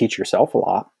asked to teach yourself a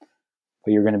lot,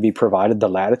 but you're going to be provided the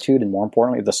latitude and more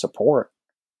importantly, the support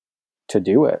to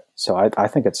do it. So I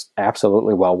think it's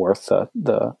absolutely well worth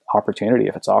the opportunity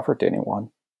if it's offered to anyone.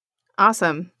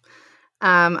 Awesome.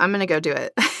 I'm going to go do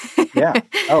it. Yeah.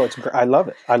 Oh, I love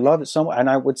it. I love it so much. And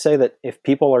I would say that if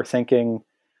people are thinking,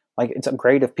 like, it's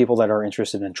great if people that are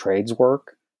interested in trades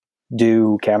work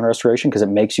do cabin restoration because it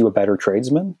makes you a better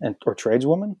tradesman or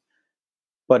tradeswoman.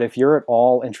 But if you're at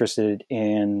all interested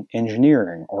in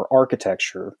engineering or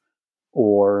architecture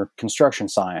or construction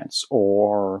science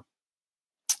or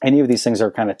any of these things that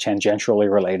are kind of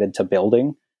tangentially related to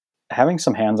building, having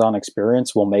some hands-on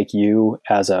experience will make you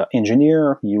as an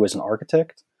engineer, you as an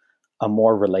architect, a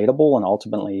more relatable and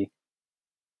ultimately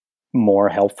more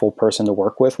helpful person to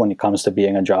work with when it comes to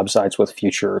being on job sites with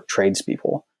future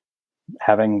tradespeople.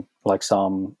 Having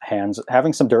some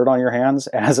dirt on your hands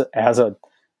as a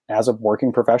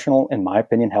working professional, in my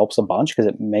opinion, helps a bunch because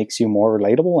it makes you more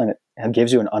relatable and it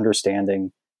gives you an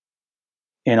understanding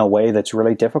in a way that's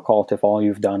really difficult if all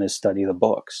you've done is study the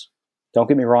books. Don't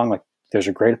get me wrong, like there's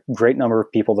a great number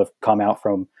of people that come out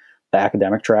from the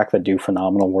academic track that do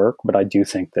phenomenal work, but I do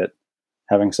think that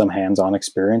having some hands-on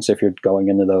experience, if you're going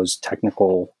into those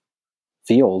technical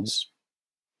fields,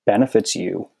 benefits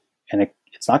you, and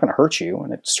it's not going to hurt you,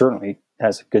 and it certainly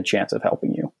has a good chance of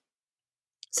helping you.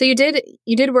 So you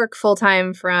did work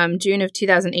full-time from June of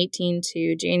 2018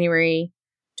 to January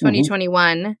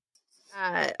 2021.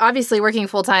 Obviously, working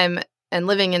full-time and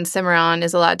living in Cimarron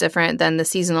is a lot different than the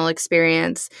seasonal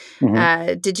experience.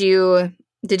 Did you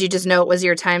just know it was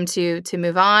your time to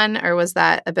move on, or was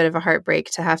that a bit of a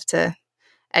heartbreak to have to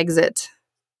exit?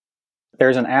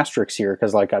 There's an asterisk here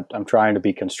because I'm trying to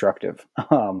be constructive.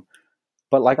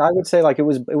 But I would say it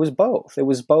was both. It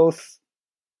was both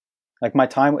my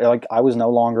time, I was no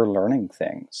longer learning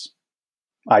things.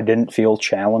 I didn't feel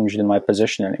challenged in my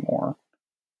position anymore.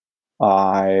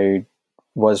 I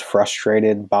was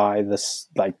frustrated by this,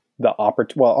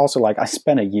 also I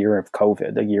spent a year and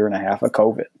a half of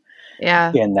COVID.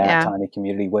 Yeah. in that Yeah. tiny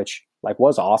community, which like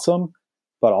was awesome,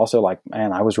 but also like,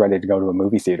 man, I was ready to go to a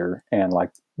movie theater and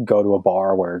like go to a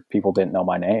bar where people didn't know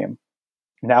my name.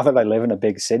 Now that I live in a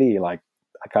big city, like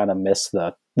I kind of miss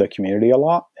the community a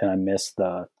lot, and I miss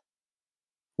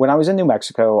when I was in New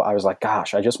Mexico, I was like,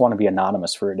 gosh, I just want to be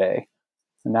anonymous for a day.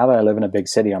 And now that I live in a big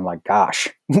city, I'm like, gosh,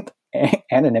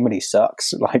 anonymity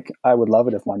sucks. Like, I would love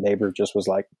it if my neighbor just was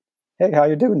like, hey, how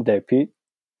you doing today, Pete?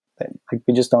 Like,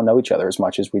 we just don't know each other as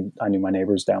much as I knew my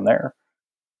neighbors down there.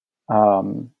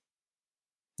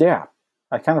 Yeah,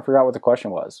 I kind of forgot what the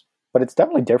question was, but it's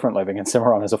definitely different living in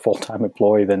Cimarron as a full-time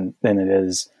employee than it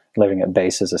is living at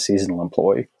base as a seasonal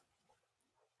employee.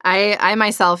 I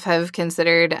myself have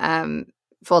considered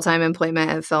full-time employment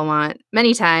at Philmont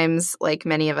many times, like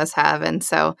many of us have. And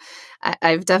so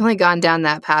I've definitely gone down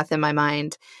that path in my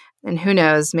mind. And who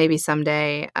knows, maybe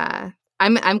someday.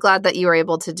 I'm glad that you were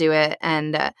able to do it.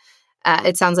 And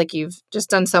it sounds like you've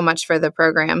just done so much for the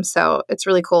program. So it's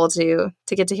really cool to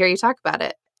get to hear you talk about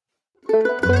it.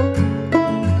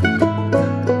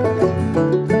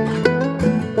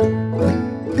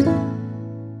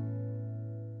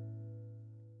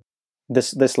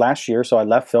 This last year, so I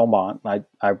left Philmont.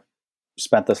 I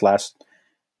spent this last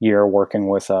year working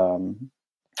with an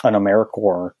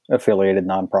AmeriCorps affiliated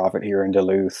nonprofit here in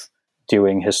Duluth,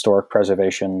 doing historic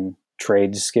preservation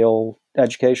trade skill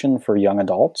education for young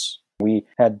adults. We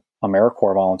had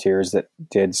AmeriCorps volunteers that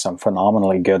did some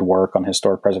phenomenally good work on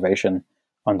historic preservation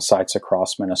on sites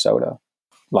across Minnesota.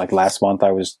 Like last month,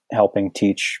 I was helping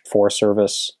teach Forest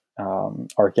Service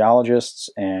archaeologists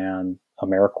and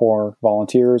AmeriCorps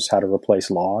volunteers how to replace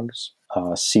logs,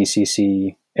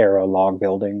 CCC era log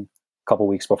building. A couple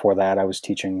weeks before that, I was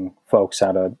teaching folks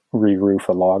how to re-roof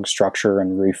a log structure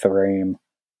and reframe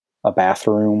a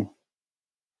bathroom.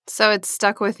 So it's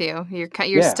stuck with you.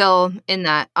 You're still in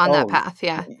that path.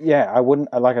 Yeah. Yeah. I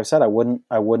wouldn't, like I said, I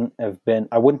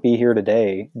wouldn't be here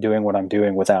today doing what I'm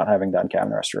doing without having done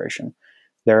cabinet restoration.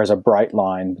 There is a bright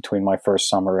line between my first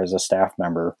summer as a staff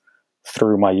member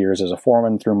through my years as a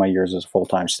foreman, through my years as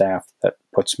full-time staff that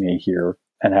puts me here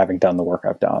and having done the work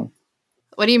I've done.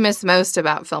 What do you miss most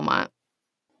about Philmont?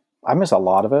 I miss a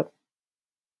lot of it.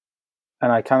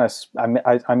 And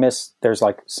I miss, there's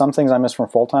like some things I miss from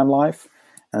full-time life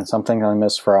and some things I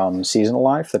miss from seasonal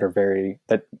life that are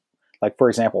like, for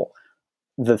example,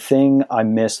 the thing I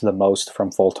miss the most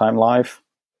from full-time life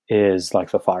is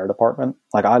like the fire department.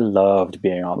 Like I loved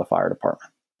being on the fire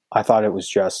department. I thought it was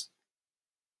just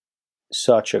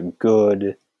such a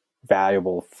good,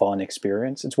 valuable, fun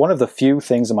experience. It's one of the few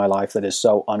things in my life that is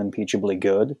so unimpeachably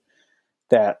good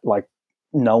that like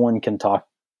no one can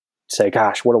say,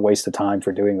 gosh, what a waste of time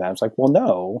for doing that. It's like, well,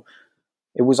 no,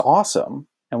 it was awesome.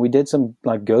 And we did some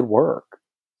like good work.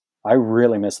 I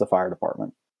really miss the fire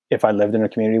department. If I lived in a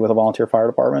community with a volunteer fire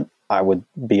department, I would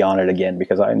be on it again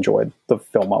because I enjoyed the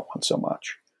Philmont one so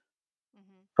much.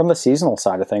 Mm-hmm. From the seasonal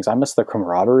side of things, I miss the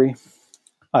camaraderie.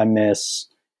 I miss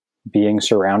being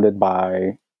surrounded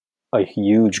by a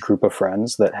huge group of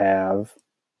friends that have,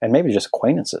 and maybe just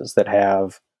acquaintances that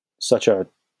have such a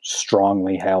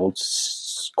strongly held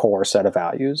core set of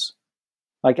values.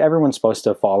 Like everyone's supposed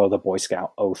to follow the Boy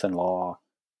Scout oath and law,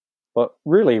 but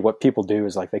really what people do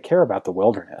is like they care about the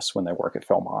wilderness when they work at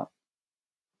Philmont.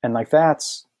 And like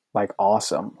that's like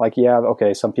awesome. Like, yeah,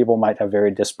 okay, some people might have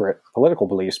very disparate political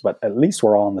beliefs, but at least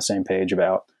we're all on the same page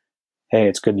about, hey,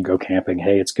 it's good to go camping.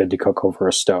 Hey, it's good to cook over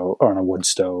a stove or on a wood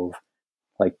stove.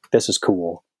 Like, this is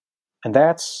cool. And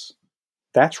that's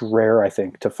rare, I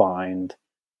think, to find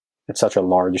at such a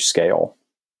large scale.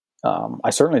 I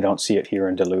certainly don't see it here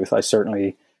in Duluth. I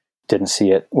certainly didn't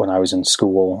see it when I was in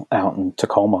school out in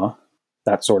Tacoma,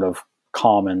 that sort of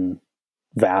common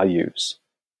values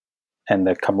and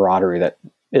the camaraderie that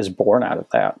is born out of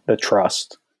that, the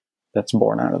trust that's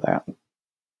born out of that.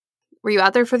 Were you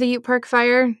out there for the Ute Park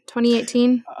fire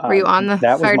 2018? Were you on the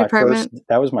fire department?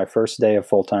 That was my first day of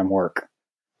full-time work,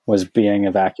 was being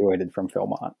evacuated from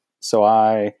Philmont. So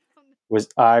I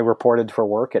reported for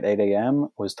work at 8 a.m.,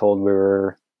 was told we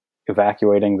were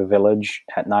evacuating the village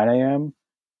at 9 a.m.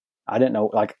 I didn't know,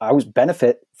 like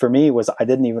benefit for me was I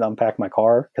didn't even unpack my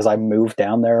car because I moved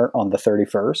down there on the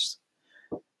 31st.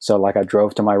 So like I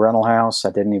drove to my rental house. I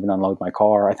didn't even unload my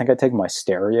car. I think I take my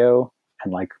stereo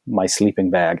and like my sleeping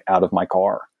bag out of my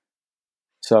car.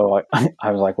 So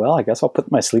I was like, well, I guess I'll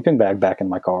put my sleeping bag back in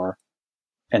my car.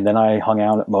 And then I hung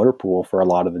out at Motor Pool for a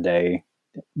lot of the day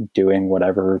doing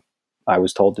whatever I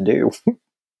was told to do.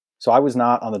 So I was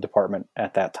not on the department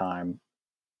at that time,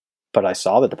 but I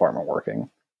saw the department working.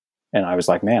 And I was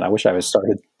like, man, I wish I was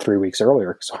started 3 weeks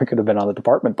earlier so I could have been on the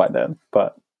department by then.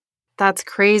 But that's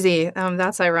crazy.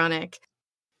 That's ironic.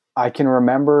 I can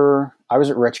remember I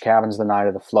was at Rich Cabins the night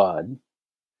of the flood,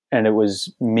 and it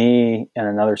was me and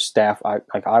another staff.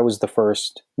 I was the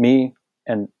first. Me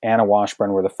and Anna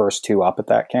Washburn were the first two up at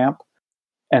that camp,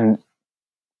 and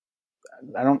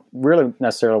I don't really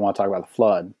necessarily want to talk about the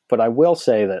flood, but I will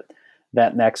say that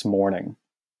that next morning,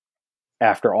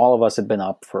 after all of us had been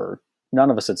up for,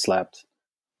 none of us had slept.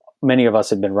 Many of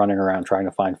us had been running around trying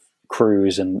to find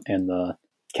crews in the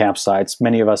campsites.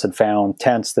 Many of us had found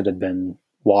tents that had been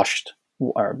washed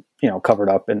or, covered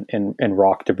up in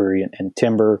rock debris and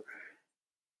timber.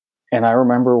 And I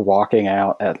remember walking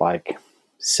out at like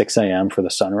 6 a.m. for the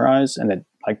sunrise, and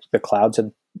the clouds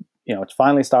had, it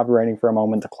finally stopped raining for a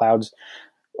moment. The clouds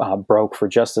broke for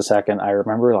just a second. I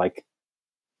remember like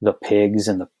the pigs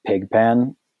in the pig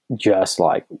pen, just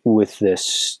like with this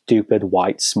stupid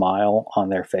white smile on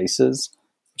their faces,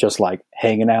 just like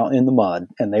hanging out in the mud,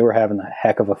 and they were having a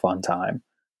heck of a fun time.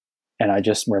 And I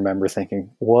just remember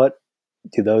thinking, what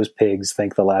do those pigs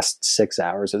think the last 6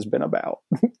 hours has been about?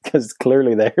 Because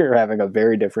clearly they're having a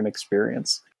very different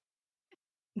experience.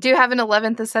 Do you have an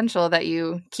 11th essential that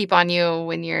you keep on you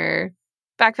when you're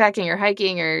backpacking or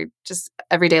hiking or just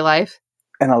everyday life?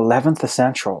 An 11th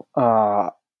essential,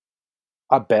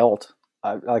 a belt.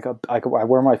 I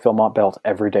wear my Philmont belt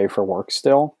every day for work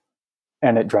still,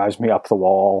 and it drives me up the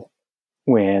wall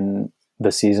when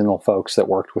the seasonal folks that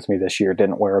worked with me this year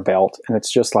didn't wear a belt. And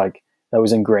it's just like, that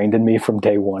was ingrained in me from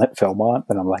day one at Philmont.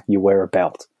 And I'm like, you wear a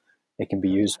belt. It can be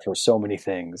used for so many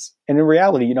things. And in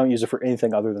reality, you don't use it for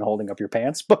anything other than holding up your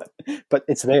pants, but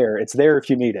it's there. It's there if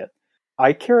you need it.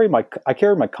 I carry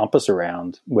my compass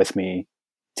around with me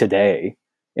today,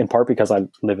 in part because I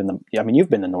live you've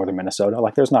been to northern Minnesota.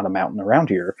 Like, there's not a mountain around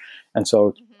here. And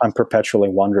so I'm perpetually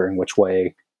wondering which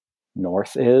way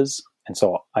north is. And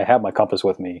so I have my compass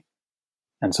with me.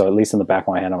 And so at least in the back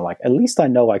of my head, I'm like, at least I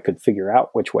know I could figure out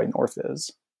which way north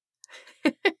is.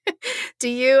 Do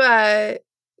you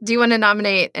want to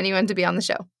nominate anyone to be on the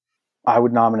show? I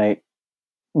would nominate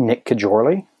Nick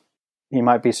Kajorley. He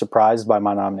might be surprised by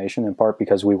my nomination, in part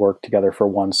because we worked together for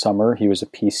one summer. He was a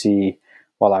PC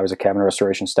while I was a cabin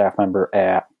restoration staff member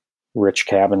at Rich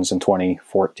Cabins in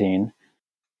 2014.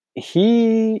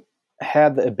 He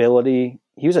had the ability,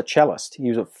 he was a cellist. He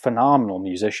was a phenomenal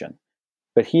musician.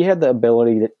 But he had the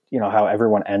ability that, how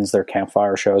everyone ends their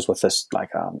campfire shows with this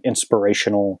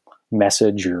inspirational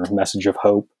message or message of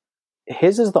hope.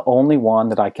 His is the only one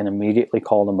that I can immediately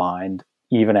call to mind,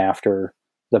 even after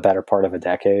the better part of a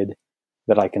decade,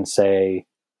 that I can say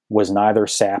was neither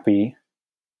sappy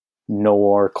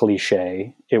nor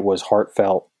cliche. It was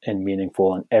heartfelt and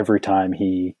meaningful. And every time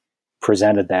he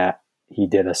presented that, he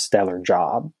did a stellar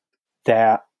job.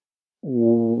 That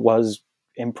was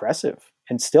impressive.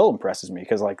 And still impresses me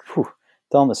because,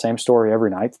 telling the same story every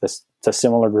night to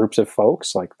similar groups of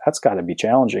folks, that's got to be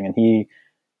challenging. And he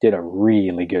did a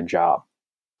really good job.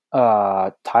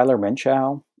 Tyler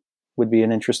Minchow would be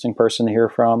an interesting person to hear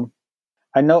from.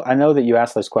 I know that you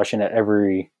ask this question at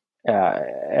every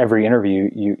interview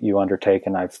you undertake,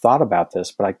 and I've thought about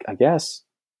this, but I guess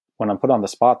when I'm put on the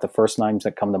spot, the first names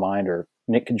that come to mind are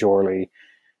Nick Kajorley,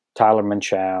 Tyler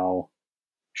Minchow,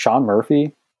 Sean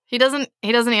Murphy. He doesn't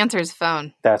answer his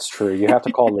phone. That's true. You have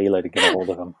to call Leela to get a hold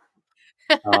of him,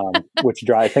 which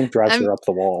I think drives her up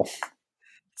the wall.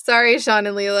 Sorry, Sean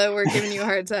and Leela, we're giving you a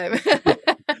hard time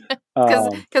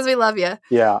because we love you.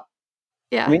 Yeah.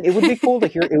 Yeah. I mean, it would be cool to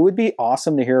hear. It would be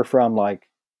awesome to hear from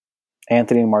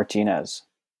Anthony Martinez.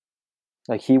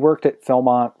 He worked at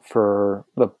Philmont for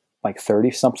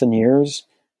 30 something years.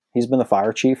 He's been the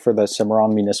fire chief for the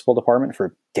Cimarron Municipal Department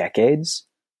for decades.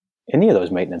 Any of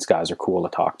those maintenance guys are cool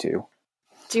to talk to.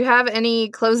 Do you have any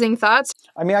closing thoughts?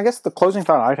 I mean, I guess the closing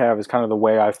thought I'd have is kind of the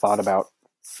way I've thought about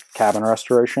cabin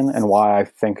restoration and why I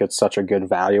think it's such a good,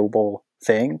 valuable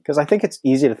thing. Because I think it's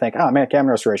easy to think, oh man, cabin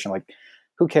restoration,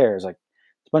 who cares? It's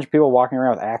a bunch of people walking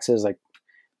around with axes.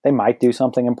 They might do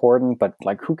something important, but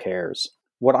who cares?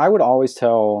 What I would always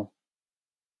tell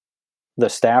the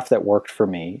staff that worked for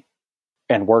me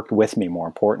and worked with me, more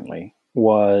importantly,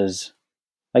 was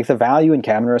the value in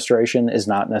cabin restoration is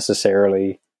not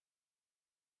necessarily,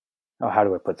 how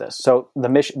do I put this? So the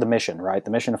mission, right?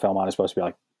 The mission of Philmont is supposed to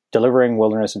be delivering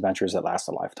wilderness adventures that last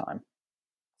a lifetime.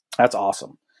 That's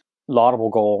awesome. Laudable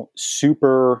goal,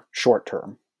 super short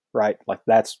term, right?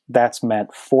 That's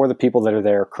meant for the people that are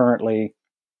there currently.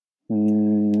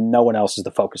 No one else is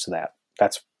the focus of that.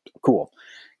 That's cool.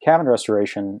 Cabin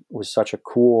restoration was such a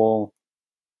cool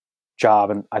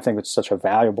job, and I think it's such a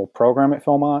valuable program at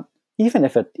Philmont. Even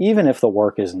if the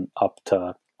work isn't up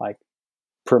to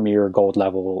premier gold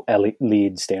level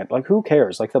lead stand, who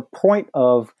cares? The point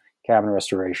of cabin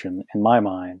restoration, in my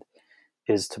mind,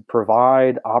 is to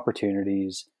provide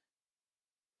opportunities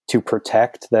to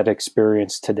protect that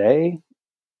experience today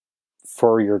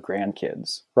for your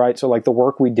grandkids, right? So like the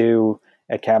work we do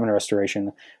at Cabin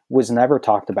Restoration was never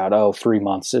talked about, oh, 3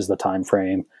 months is the time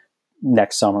frame,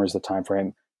 next summer is the time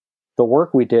frame. The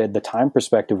work we did, the time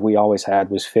perspective we always had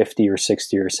was 50 or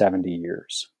 60 or 70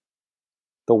 years.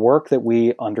 The work that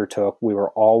we undertook, we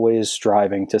were always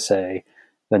striving to say,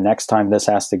 the next time this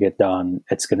has to get done,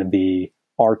 it's going to be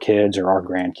our kids or our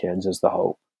grandkids is the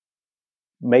hope.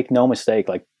 Make no mistake,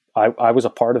 like I was a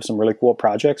part of some really cool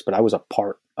projects, but I was a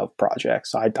part of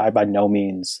projects. I by no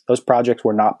means, those projects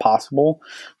were not possible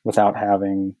without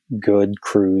having good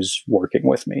crews working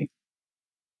with me.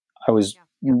 I was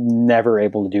never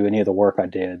able to do any of the work I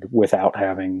did without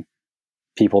having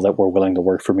people that were willing to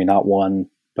work for me, not one,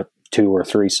 but 2 or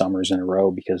 3 summers in a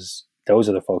row, because those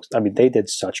are the folks, I mean, they did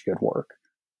such good work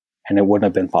and it wouldn't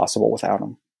have been possible without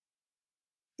them.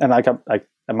 And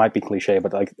it might be cliche,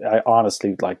 but like, I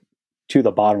honestly, like, to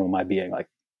the bottom of my being, like,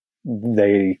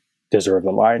 they deserve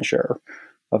the lion's share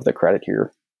of the credit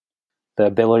here. The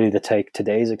ability to take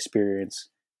today's experience,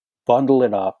 bundle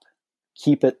it up,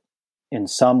 keep it in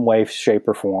some way, shape,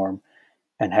 or form,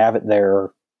 and have it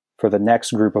there for the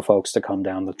next group of folks to come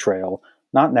down the trail,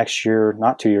 not next year,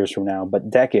 not 2 years from now, but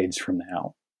decades from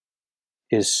now,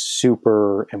 is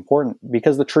super important,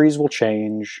 because the trees will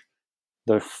change,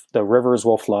 the rivers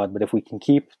will flood, but if we can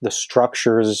keep the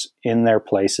structures in their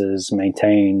places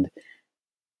maintained,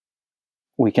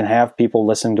 we can have people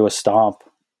listen to a stomp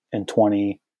in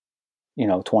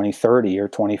 2030 or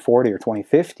 2040 or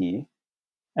 2050,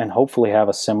 and hopefully have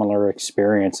a similar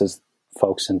experience as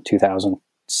folks in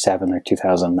 2007 or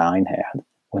 2009 had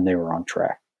when they were on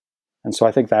track. And so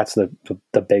I think that's the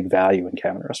big value in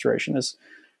cabin restoration, is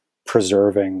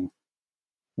preserving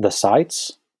the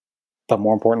sites, but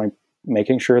more importantly,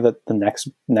 making sure that the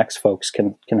next folks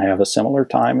can have a similar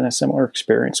time and a similar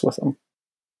experience with them.